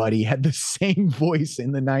everybody had the same voice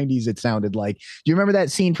in the 90s. It sounded like, do you remember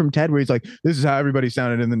that scene from Ted where he's like, this is how everybody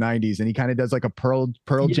sounded in the 90s? And he kind of does like a Pearl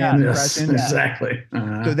Jam impression. Exactly.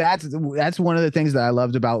 So that's one of the things that I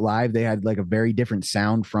loved about Live. They had like a very different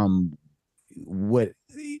sound from what,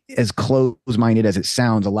 as close-minded as it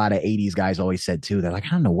sounds, a lot of 80s guys always said too, they're like, I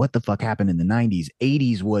don't know what the fuck happened in the 90s.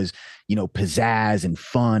 80s was, pizzazz and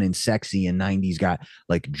fun and sexy, and 90s got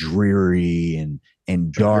like dreary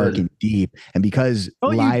and dark and deep. And because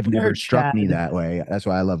Live never struck me that way, that's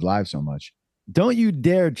why I love Live so much. Don't you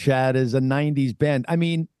dare, Chad, is a 90s band. I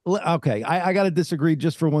mean, okay, I got to disagree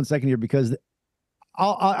just for 1 second here, because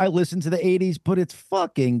I listen to the 80s, but it's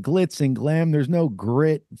fucking glitz and glam. There's no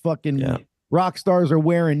grit. Fucking rock stars are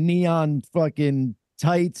wearing neon fucking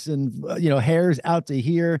tights and hair's out to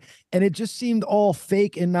here, and it just seemed all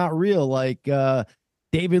fake and not real. Like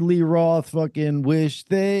David Lee Roth fucking wish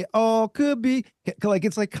they all could be. Like,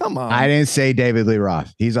 it's like, come on. I didn't say David Lee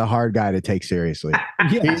Roth. He's a hard guy to take seriously.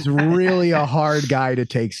 He's really a hard guy to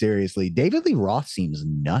take seriously. David Lee Roth seems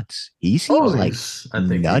nuts. He seems I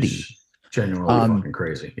think nutty. He's genuinely fucking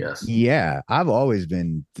crazy. Yes. Yeah. I've always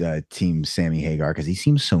been team Sammy Hagar because he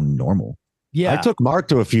seems so normal. Yeah. I took Mark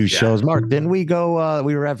to a few shows. Mark, didn't we go?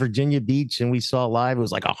 We were at Virginia Beach and we saw live. It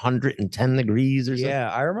was like 110 degrees or something.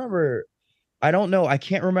 Yeah, I remember. I don't know. I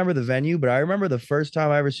can't remember the venue, but I remember the first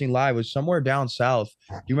time I ever seen live was somewhere down south.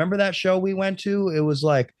 Do you remember that show we went to? It was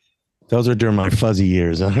like, those are during my fuzzy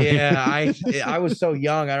years. Huh? yeah, I was so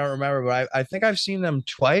young. I don't remember, but I think I've seen them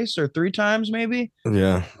twice or 3 times maybe.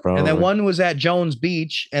 Yeah. Probably. And then one was at Jones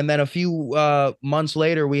Beach. And then a few months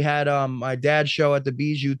later, we had my dad's show at the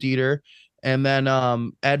Bijou Theater. And then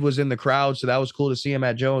Ed was in the crowd. So that was cool to see him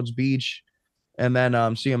at Jones Beach. And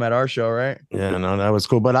then see him at our show, right? Yeah, no, that was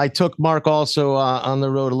cool. But I took Mark also on the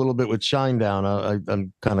road a little bit with Shinedown.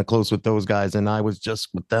 I'm kind of close with those guys, and I was just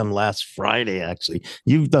with them last Friday, actually.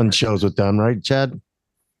 You've done shows with them, right, Chad?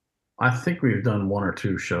 I think we've done 1 or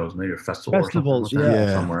 2 shows, maybe a festival Festivals, or something like that,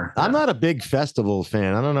 yeah. somewhere. I'm not a big festival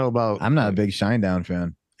fan. I don't know about. I'm not a big Shinedown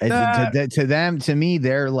fan. To me,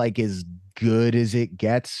 they're like as good as it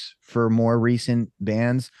gets for more recent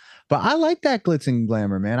bands. But I like that glitz and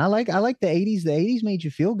glamour, man. I like the 80s. The 80s made you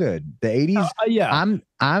feel good. The 80s. Yeah.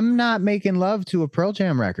 I'm not making love to a Pearl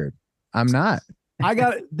Jam record. I'm not. I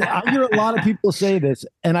hear a lot of people say this,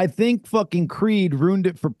 and I think fucking Creed ruined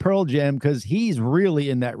it for Pearl Jam because he's really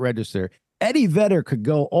in that register. Eddie Vedder could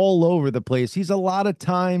go all over the place. He's a lot of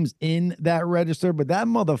times in that register, but that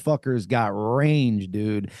motherfucker's got range,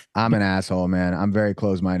 dude. I'm an asshole, man. I'm very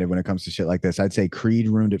close-minded when it comes to shit like this. I'd say Creed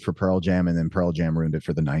ruined it for Pearl Jam, and then Pearl Jam ruined it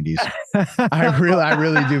for the 90s. I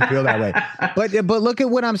really do feel that way. But look at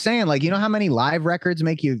what I'm saying. Like, you know how many live records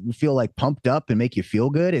make you feel like pumped up and make you feel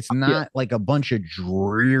good? It's not like a bunch of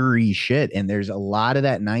dreary shit. And there's a lot of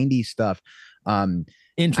that 90s stuff.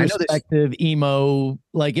 Introspective, emo,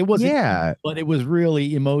 like it wasn't, but it was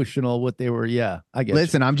really emotional what they were. Yeah, I guess.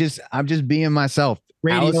 Listen, I'm just being myself.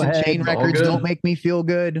 Alice in Chain records don't make me feel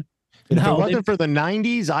good. If it wasn't for the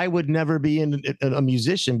 90s, I would never be a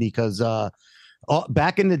musician because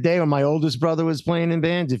back in the day when my oldest brother was playing in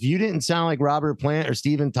bands, if you didn't sound like Robert Plant or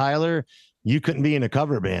Steven Tyler, you couldn't be in a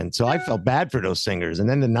cover band. So I felt bad for those singers. And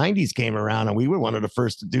then the 90s came around and we were one of the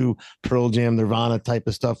first to do Pearl Jam, Nirvana type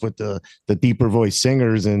of stuff with the deeper voice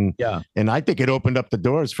singers. And I think it opened up the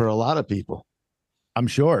doors for a lot of people. I'm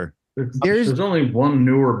sure. There's only one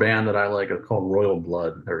newer band that I like called Royal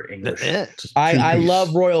Blood. They're English. I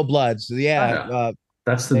love Royal Bloods. Yeah.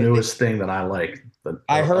 That's the newest thing that I like. But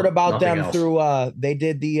I heard about them through they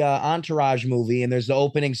did the Entourage movie, and there's the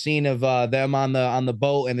opening scene of them on the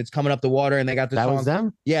boat, and it's coming up the water, and they got the song. Was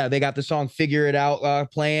them? Yeah, they got the song "Figure It Out"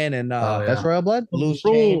 playing, and that's Royal Blood. Loose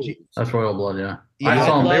Change. That's Royal Blood. Yeah, I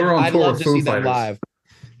saw them. They were on tour with Foo Fighters live.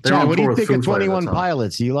 John, what do you think of 21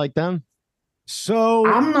 Pilots? Do you like them? So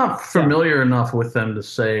I'm not familiar enough with them to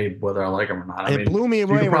say whether I like them or not. I mean, blew me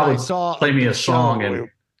away when I saw play me a song and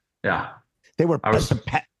they were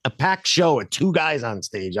a packed show with 2 guys on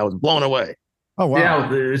stage. I was blown away. Oh wow!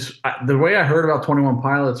 Yeah, the way I heard about 21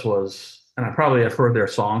 Pilots was, and I probably have heard their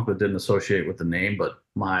songs but didn't associate with the name. But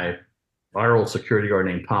our old security guard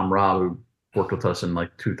named Tom Robb, who worked with us in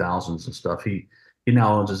like 2000s and stuff, he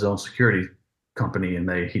now owns his own security company,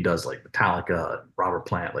 and he does like Metallica, Robert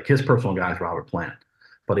Plant, like his personal guy is Robert Plant,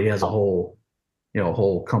 but he has a whole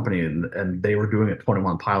company, and they were doing a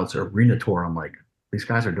 21 Pilots arena tour. I'm like, these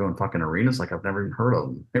guys are doing fucking arenas like I've never even heard of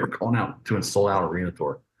them. They were going out doing sold out arena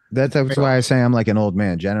tour. That's why I say I'm like an old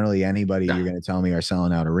man. Generally, anybody you're going to tell me are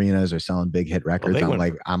selling out arenas or selling big hit records.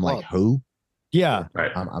 I'm like who? Yeah, right.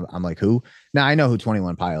 I'm like who? Now I know who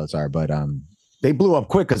 21 Pilots are, but they blew up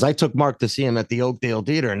quick because I took Mark to see him at the Oakdale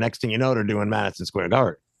Theater, and next thing you know, they're doing Madison Square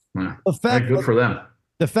Garden. Yeah. Good for them.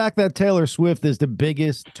 The fact that Taylor Swift is the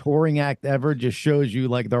biggest touring act ever just shows you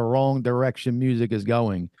like the wrong direction music is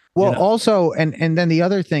going. Well, also, and then the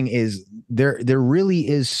other thing is there really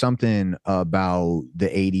is something about the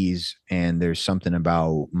 80s, and there's something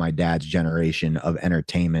about my dad's generation of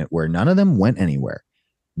entertainment where none of them went anywhere.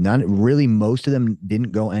 Most of them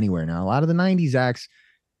didn't go anywhere. Now, a lot of the 90s acts.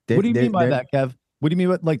 What do you mean by that, Kev? What do you mean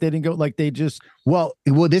by like they didn't go, like they just well,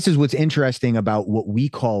 this is what's interesting about what we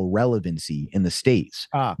call relevancy in the States.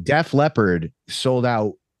 Def Leppard sold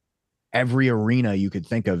out every arena you could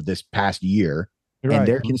think of this past year. Right. And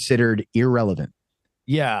they're considered irrelevant.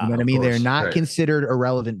 Yeah. You know what I mean? They're not considered a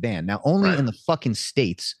relevant band. Now, only in the fucking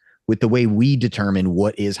States, with the way we determine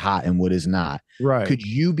what is hot and what is not. Right. Could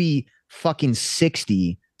you be fucking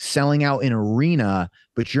 60 selling out an arena,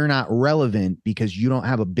 but you're not relevant because you don't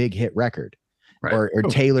have a big hit record. Right. Or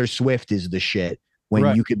Taylor Swift is the shit when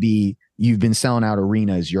Right. you've been selling out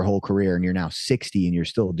arenas your whole career and you're now 60 and you're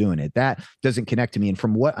still doing it. That doesn't connect to me. And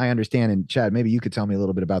from what I understand, and Chad, maybe you could tell me a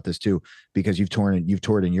little bit about this too, because you've toured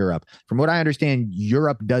in Europe. From what I understand,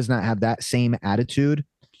 Europe does not have that same attitude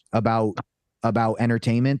about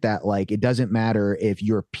entertainment, that like it doesn't matter if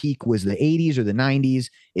your peak was the 80s or the 90s.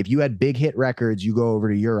 If you had big hit records, you go over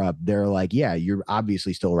to Europe, they're like, yeah, you're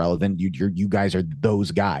obviously still relevant. You guys are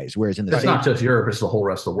those guys. Whereas in the It's States, not just Europe; it's the whole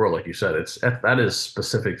rest of the world. Like you said, that is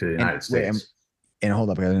specific to the United States. And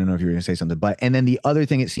hold up, I don't know if you were going to say something, but and then the other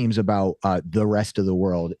thing it seems about the rest of the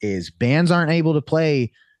world is bands aren't able to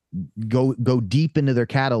go deep into their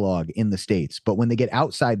catalog in the States, but when they get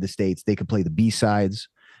outside the States, they could play the B-sides.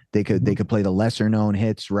 They could play the lesser known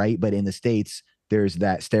hits, right? But in the States, there's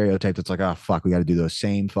that stereotype that's like, oh fuck, we got to do those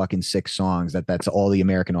same fucking 6 songs. That's all the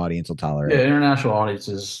American audience will tolerate. Yeah, international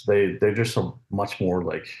audiences, they're just so much more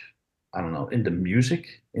like, I don't know, into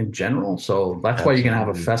music in general. So that's why you can have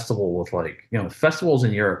a festival with like, festivals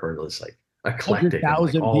in Europe are just like eclectic and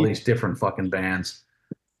like all these different fucking bands.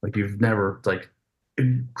 Like you've never, like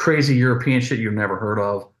crazy European shit you've never heard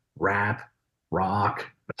of, rap, rock,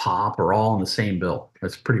 pop are all in the same bill.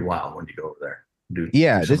 That's pretty wild when you go over there. Do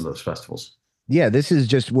some of those festivals. Yeah, this is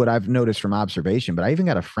just what I've noticed from observation. But I even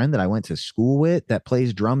got a friend that I went to school with that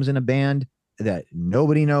plays drums in a band that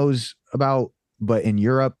nobody knows about. But in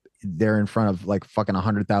Europe, they're in front of like fucking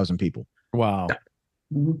 100,000 people. Wow.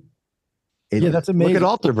 Mm-hmm. Yeah, that's amazing. Look at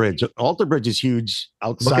Alter Bridge. Alter Bridge is huge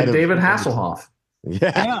outside. Look at David Hasselhoff.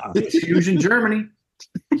 Yeah. It's huge in Germany.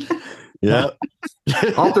 Yeah.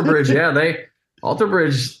 Alter Bridge, Alter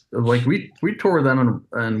Bridge, like we toured them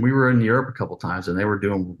and we were in Europe a couple times and they were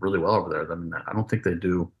doing really well over there. I mean, I don't think they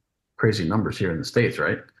do crazy numbers here in the States,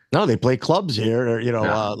 right? No, they play clubs here,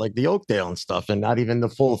 or, like the Oakdale and stuff, and not even the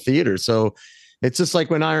full theater. So it's just like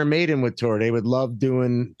when Iron Maiden would tour, they would love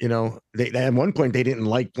doing, they at one point they didn't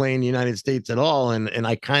like playing the United States at all. And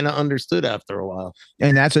I kind of understood after a while.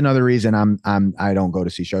 And that's another reason I don't go to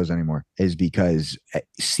see shows anymore, is because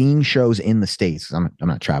seeing shows in the States, I'm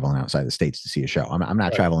not traveling outside the States to see a show. I'm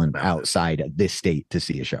not traveling outside this state to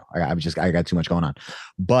see a show. I got too much going on.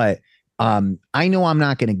 But I know I'm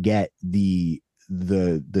not going to get the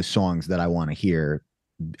songs that I want to hear,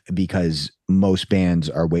 because most bands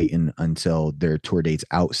are waiting until their tour dates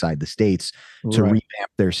outside the States to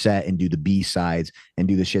revamp their set and do the B-sides and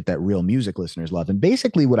do the shit that real music listeners love. And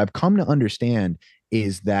basically what I've come to understand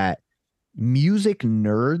is that music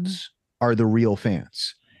nerds are the real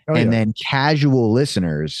fans. Then casual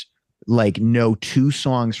listeners like know 2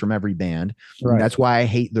 songs from every band. Right. That's why I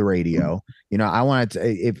hate the radio. I want to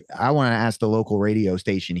ask the local radio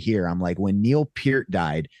station here, I'm like, when Neil Peart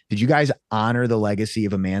died, did you guys honor the legacy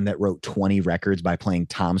of a man that wrote 20 records by playing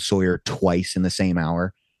Tom Sawyer twice in the same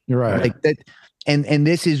hour? You're right. Like that. And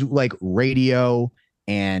this is like radio,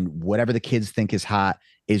 and whatever the kids think is hot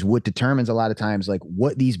is what determines a lot of times like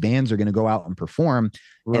what these bands are going to go out and perform.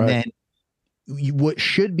 Right. And then what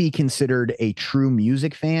should be considered a true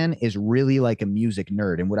music fan is really like a music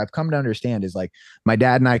nerd. And what I've come to understand is like my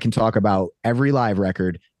dad and I can talk about every live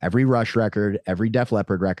record, every Rush record, every Def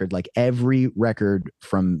Leppard record, like every record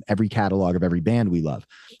from every catalog of every band we love.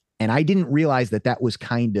 And I didn't realize that was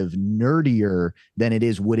kind of nerdier than it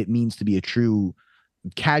is what it means to be a true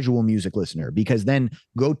casual music listener, because then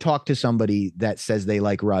go talk to somebody that says they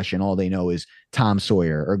like Rush and all they know is Tom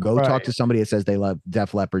Sawyer, or go talk to somebody that says they love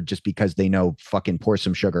Def Leppard just because they know fucking Pour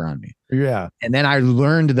Some Sugar on Me. Yeah. And then I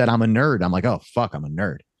learned that I'm a nerd. I'm like, oh fuck, I'm a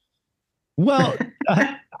nerd. Well,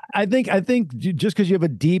 I think just because you have a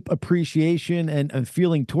deep appreciation and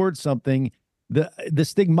feeling towards something, the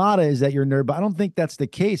stigmata is that you're a nerd, but I don't think that's the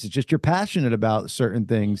case. It's just you're passionate about certain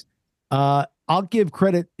things. I'll give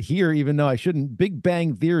credit here, even though I shouldn't. Big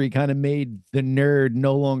Bang Theory kind of made the nerd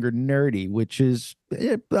no longer nerdy, which is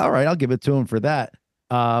all right. I'll give it to him for that.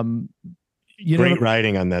 Great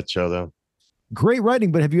writing on that show, though. Great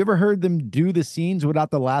writing, but have you ever heard them do the scenes without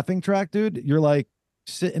the laughing track, dude? You're like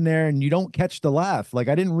sitting there and you don't catch the laugh. Like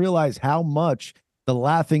I didn't realize how much the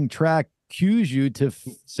laughing track cues you to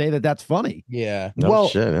say that that's funny. Yeah.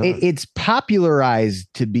 It's popularized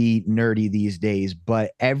to be nerdy these days,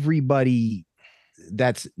 but everybody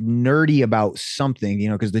that's nerdy about something,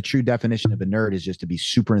 because the true definition of a nerd is just to be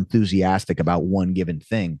super enthusiastic about one given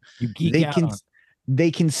thing.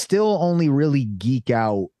 They can still only really geek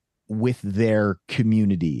out with their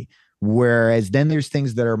community. Whereas then there's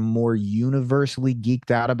things that are more universally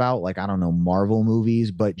geeked out about, like, I don't know, Marvel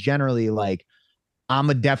movies, but generally like I'm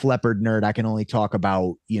a Def Leppard nerd. I can only talk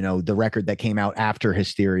about, the record that came out after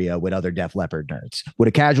Hysteria with other Def Leppard nerds. With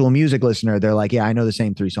a casual music listener, they're like, yeah, I know the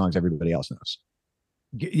same 3 songs everybody else knows.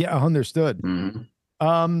 Yeah, understood.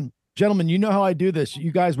 Gentlemen, you know how I do this.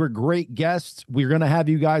 You guys were great guests. We're going to have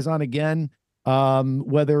you guys on again.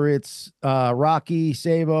 Whether it's Rocky,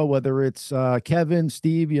 Savo, whether it's Kevin,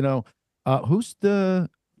 Steve, what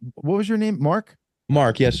was your name? Mark?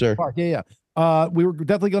 Mark, yes, sir. Mark, yeah. We were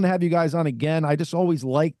definitely going to have you guys on again. I just always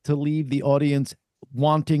like to leave the audience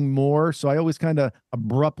wanting more. So I always kind of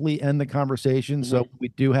abruptly end the conversation. So we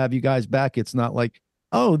do have you guys back. It's not like,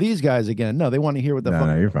 oh, these guys again. No, they want to hear what the fuck.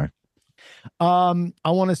 No, you're fine.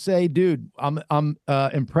 I want to say, dude, I'm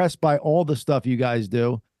impressed by all the stuff you guys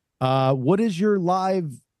do. What is your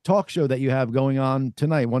live talk show that you have going on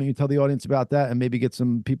tonight? Why don't you tell the audience about that and maybe get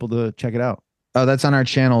some people to check it out? Oh, that's on our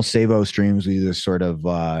channel, Savo Streams. We do this sort of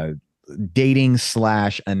dating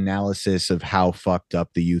 / analysis of how fucked up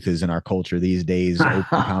the youth is in our culture these days. Open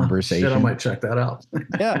conversation. Shit, I might check that out.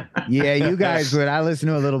 Yeah, you guys would. I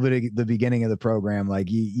listened to a little bit of the beginning of the program. Like,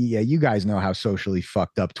 you guys know how socially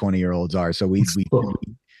fucked up 20-year-olds are. So we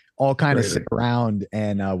all kind of sit around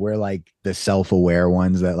and we're like the self-aware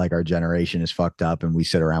ones that like our generation is fucked up, and we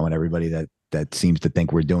sit around with everybody that seems to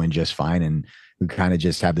think we're doing just fine, and we kind of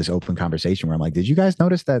just have this open conversation where I'm like, did you guys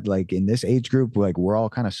notice that like in this age group, like we're all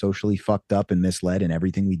kind of socially fucked up and misled, and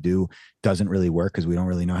everything we do doesn't really work because we don't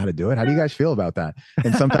really know how to do it? How do you guys feel about that?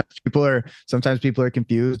 And sometimes people are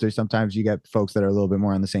confused, or sometimes you get folks that are a little bit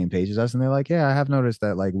more on the same page as us, and they're like, yeah, I have noticed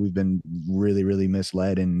that like we've been really, really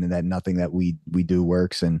misled, and that nothing that we do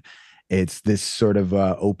works. And it's this sort of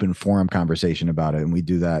open forum conversation about it. And we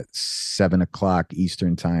do that 7:00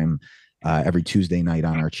 Eastern time every Tuesday night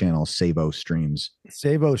on our channel, Savo Streams.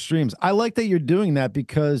 Savo Streams. I like that you're doing that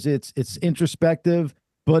because it's introspective,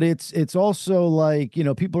 but it's also like,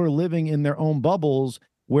 people are living in their own bubbles.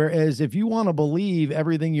 Whereas if you want to believe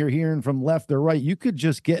everything you're hearing from left or right, you could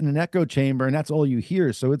just get in an echo chamber and that's all you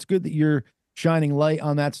hear. So it's good that you're shining light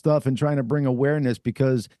on that stuff and trying to bring awareness,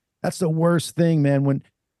 because that's the worst thing, man. When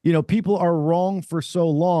people are wrong for so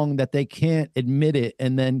long that they can't admit it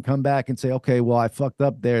and then come back and say, okay, well, I fucked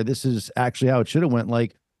up there. This is actually how it should have went.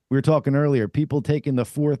 Like we were talking earlier, people taking the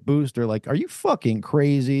 4th booster. Like, are you fucking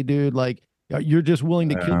crazy, dude? Like, you're just willing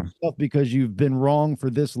to kill yourself because you've been wrong for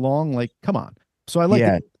this long. Like, come on. So I like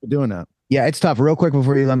that you're doing that. Yeah, it's tough. Real quick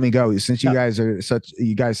before you let me go, since you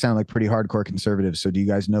guys sound like pretty hardcore conservatives. So do you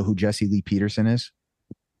guys know who Jesse Lee Peterson is?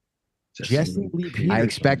 Jesse Lee Peterson. I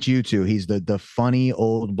expect you to. He's the funny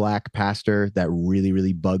old black pastor that really,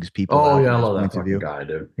 really bugs people. Oh yeah, I love that fucking guy,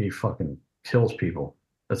 dude. He fucking kills people.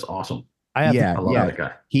 That's awesome. I love that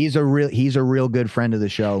guy. He's a real good friend of the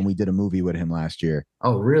show, and we did a movie with him last year.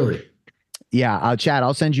 Oh really? Yeah, Chad,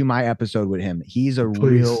 I'll send you my episode with him. He's a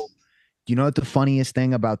real. Do you know what the funniest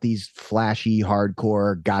thing about these flashy,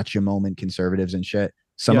 hardcore, gotcha moment conservatives and shit?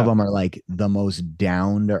 Some of them are like the most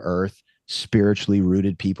down to earth, spiritually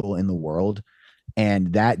rooted people in the world,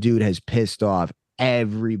 and that dude has pissed off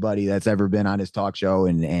everybody that's ever been on his talk show,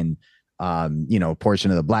 and a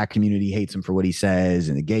portion of the black community hates him for what he says,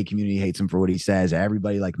 and the gay community hates him for what he says.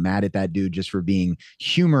 Everybody like mad at that dude just for being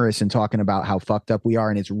humorous and talking about how fucked up we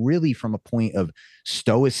are. And it's really from a point of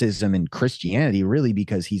stoicism and Christianity, really,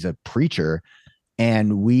 because he's a preacher.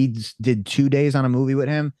 And we did 2 days on a movie with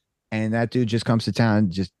him, and that dude just comes to town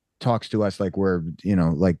and just talks to us like we're,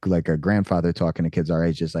 like a grandfather talking to kids our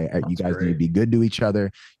age. Just like, you guys need to be good to each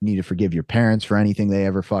other. You need to forgive your parents for anything they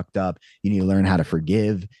ever fucked up. You need to learn how to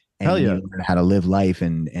forgive. And you need to learn how to live life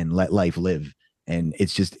and let life live. And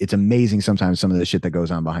it's amazing sometimes some of the shit that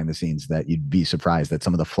goes on behind the scenes that you'd be surprised that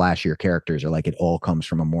some of the flashier characters are like, it all comes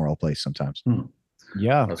from a moral place sometimes.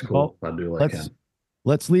 Yeah. That's cool. I do like him.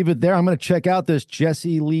 Let's leave it there. I'm going to check out this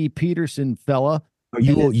Jesse Lee Peterson fella.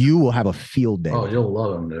 You will have a field day. Oh, you'll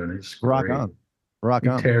love him, dude. He's rock great. on. Rock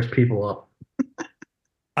on. He tears people up.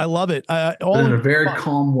 I love it. All in a very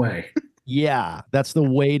calm way. Yeah, that's the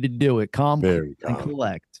way to do it. Calm and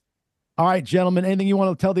collect. All right, gentlemen, anything you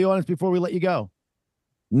want to tell the audience before we let you go?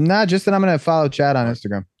 Nah, just that I'm going to follow Chad on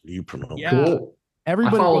Instagram. You promote. Yeah. Cool.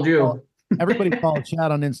 Everybody I followed you. Everybody follow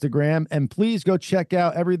Chad on Instagram, and please go check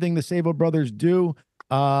out everything the Savo brothers do.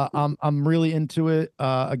 I'm really into it.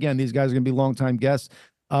 Again, these guys are going to be longtime guests.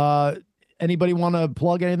 Anybody want to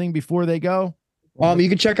plug anything before they go? You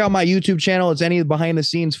can check out my YouTube channel. It's any behind the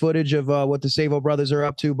scenes footage of what the Savo brothers are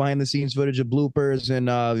up to, behind the scenes footage of bloopers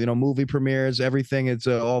and movie premieres, everything. It's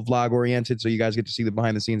all vlog oriented, so you guys get to see the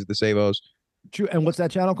behind the scenes of the Savos. True. And what's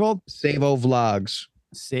that channel called? Savo Vlogs.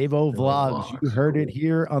 Savo Vlogs. You heard it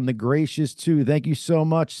here on the Gracious 2. Thank you so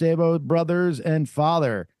much, Savo brothers and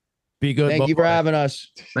father. Be good. Thank you for having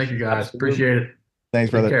us. Thank you, guys. Appreciate it. Thanks,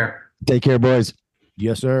 Take brother. care. Take care, boys.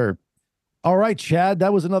 Yes, sir. All right, Chad.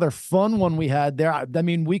 That was another fun one we had there. I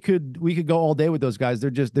mean, we could go all day with those guys. They're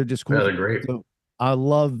just cool. Yeah, they're great. So I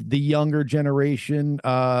love the younger generation.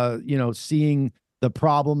 Seeing the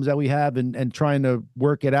problems that we have and trying to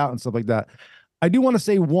work it out and stuff like that. I do want to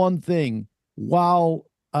say one thing. While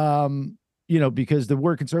because the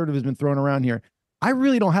word conservative has been thrown around here, I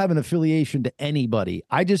really don't have an affiliation to anybody.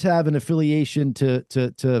 I just have an affiliation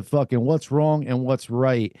to fucking what's wrong and what's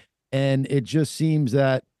right. And it just seems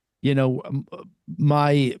that,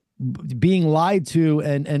 my being lied to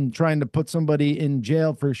and trying to put somebody in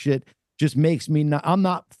jail for shit just makes me I'm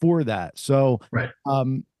not for that. So, Right.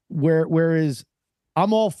 Whereas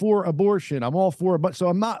I'm all for abortion. I'm all for, but so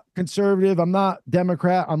I'm not conservative. I'm not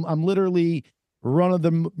Democrat. I'm literally run of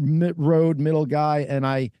the road middle guy. And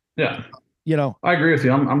I agree with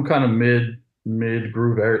you. I'm kind of mid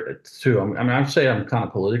groove too. I'd say I'm kind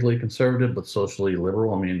of politically conservative, but socially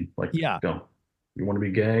liberal. I mean, like, you want to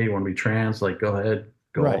be gay, you want to be trans, like, go ahead,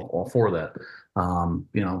 go right. all for that.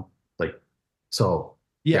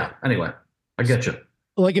 Anyway, I get you.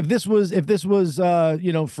 Like if this was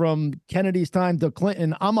from Kennedy's time to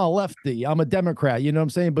Clinton, I'm a lefty, I'm a Democrat, you know what I'm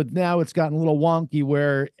saying? But now it's gotten a little wonky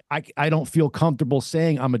where I don't feel comfortable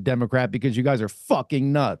saying I'm a Democrat because you guys are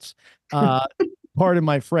fucking nuts. Pardon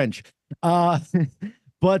my French. But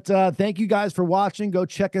thank you guys for watching. Go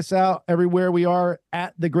check us out everywhere we are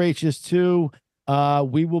at The Gracious 2.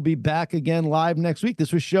 We will be back again live next week.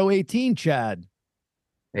 This was show 18, Chad.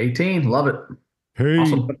 18, love it. Hey.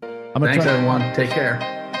 Awesome. Thanks, everyone. Take care.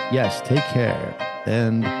 Yes, take care.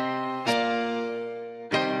 And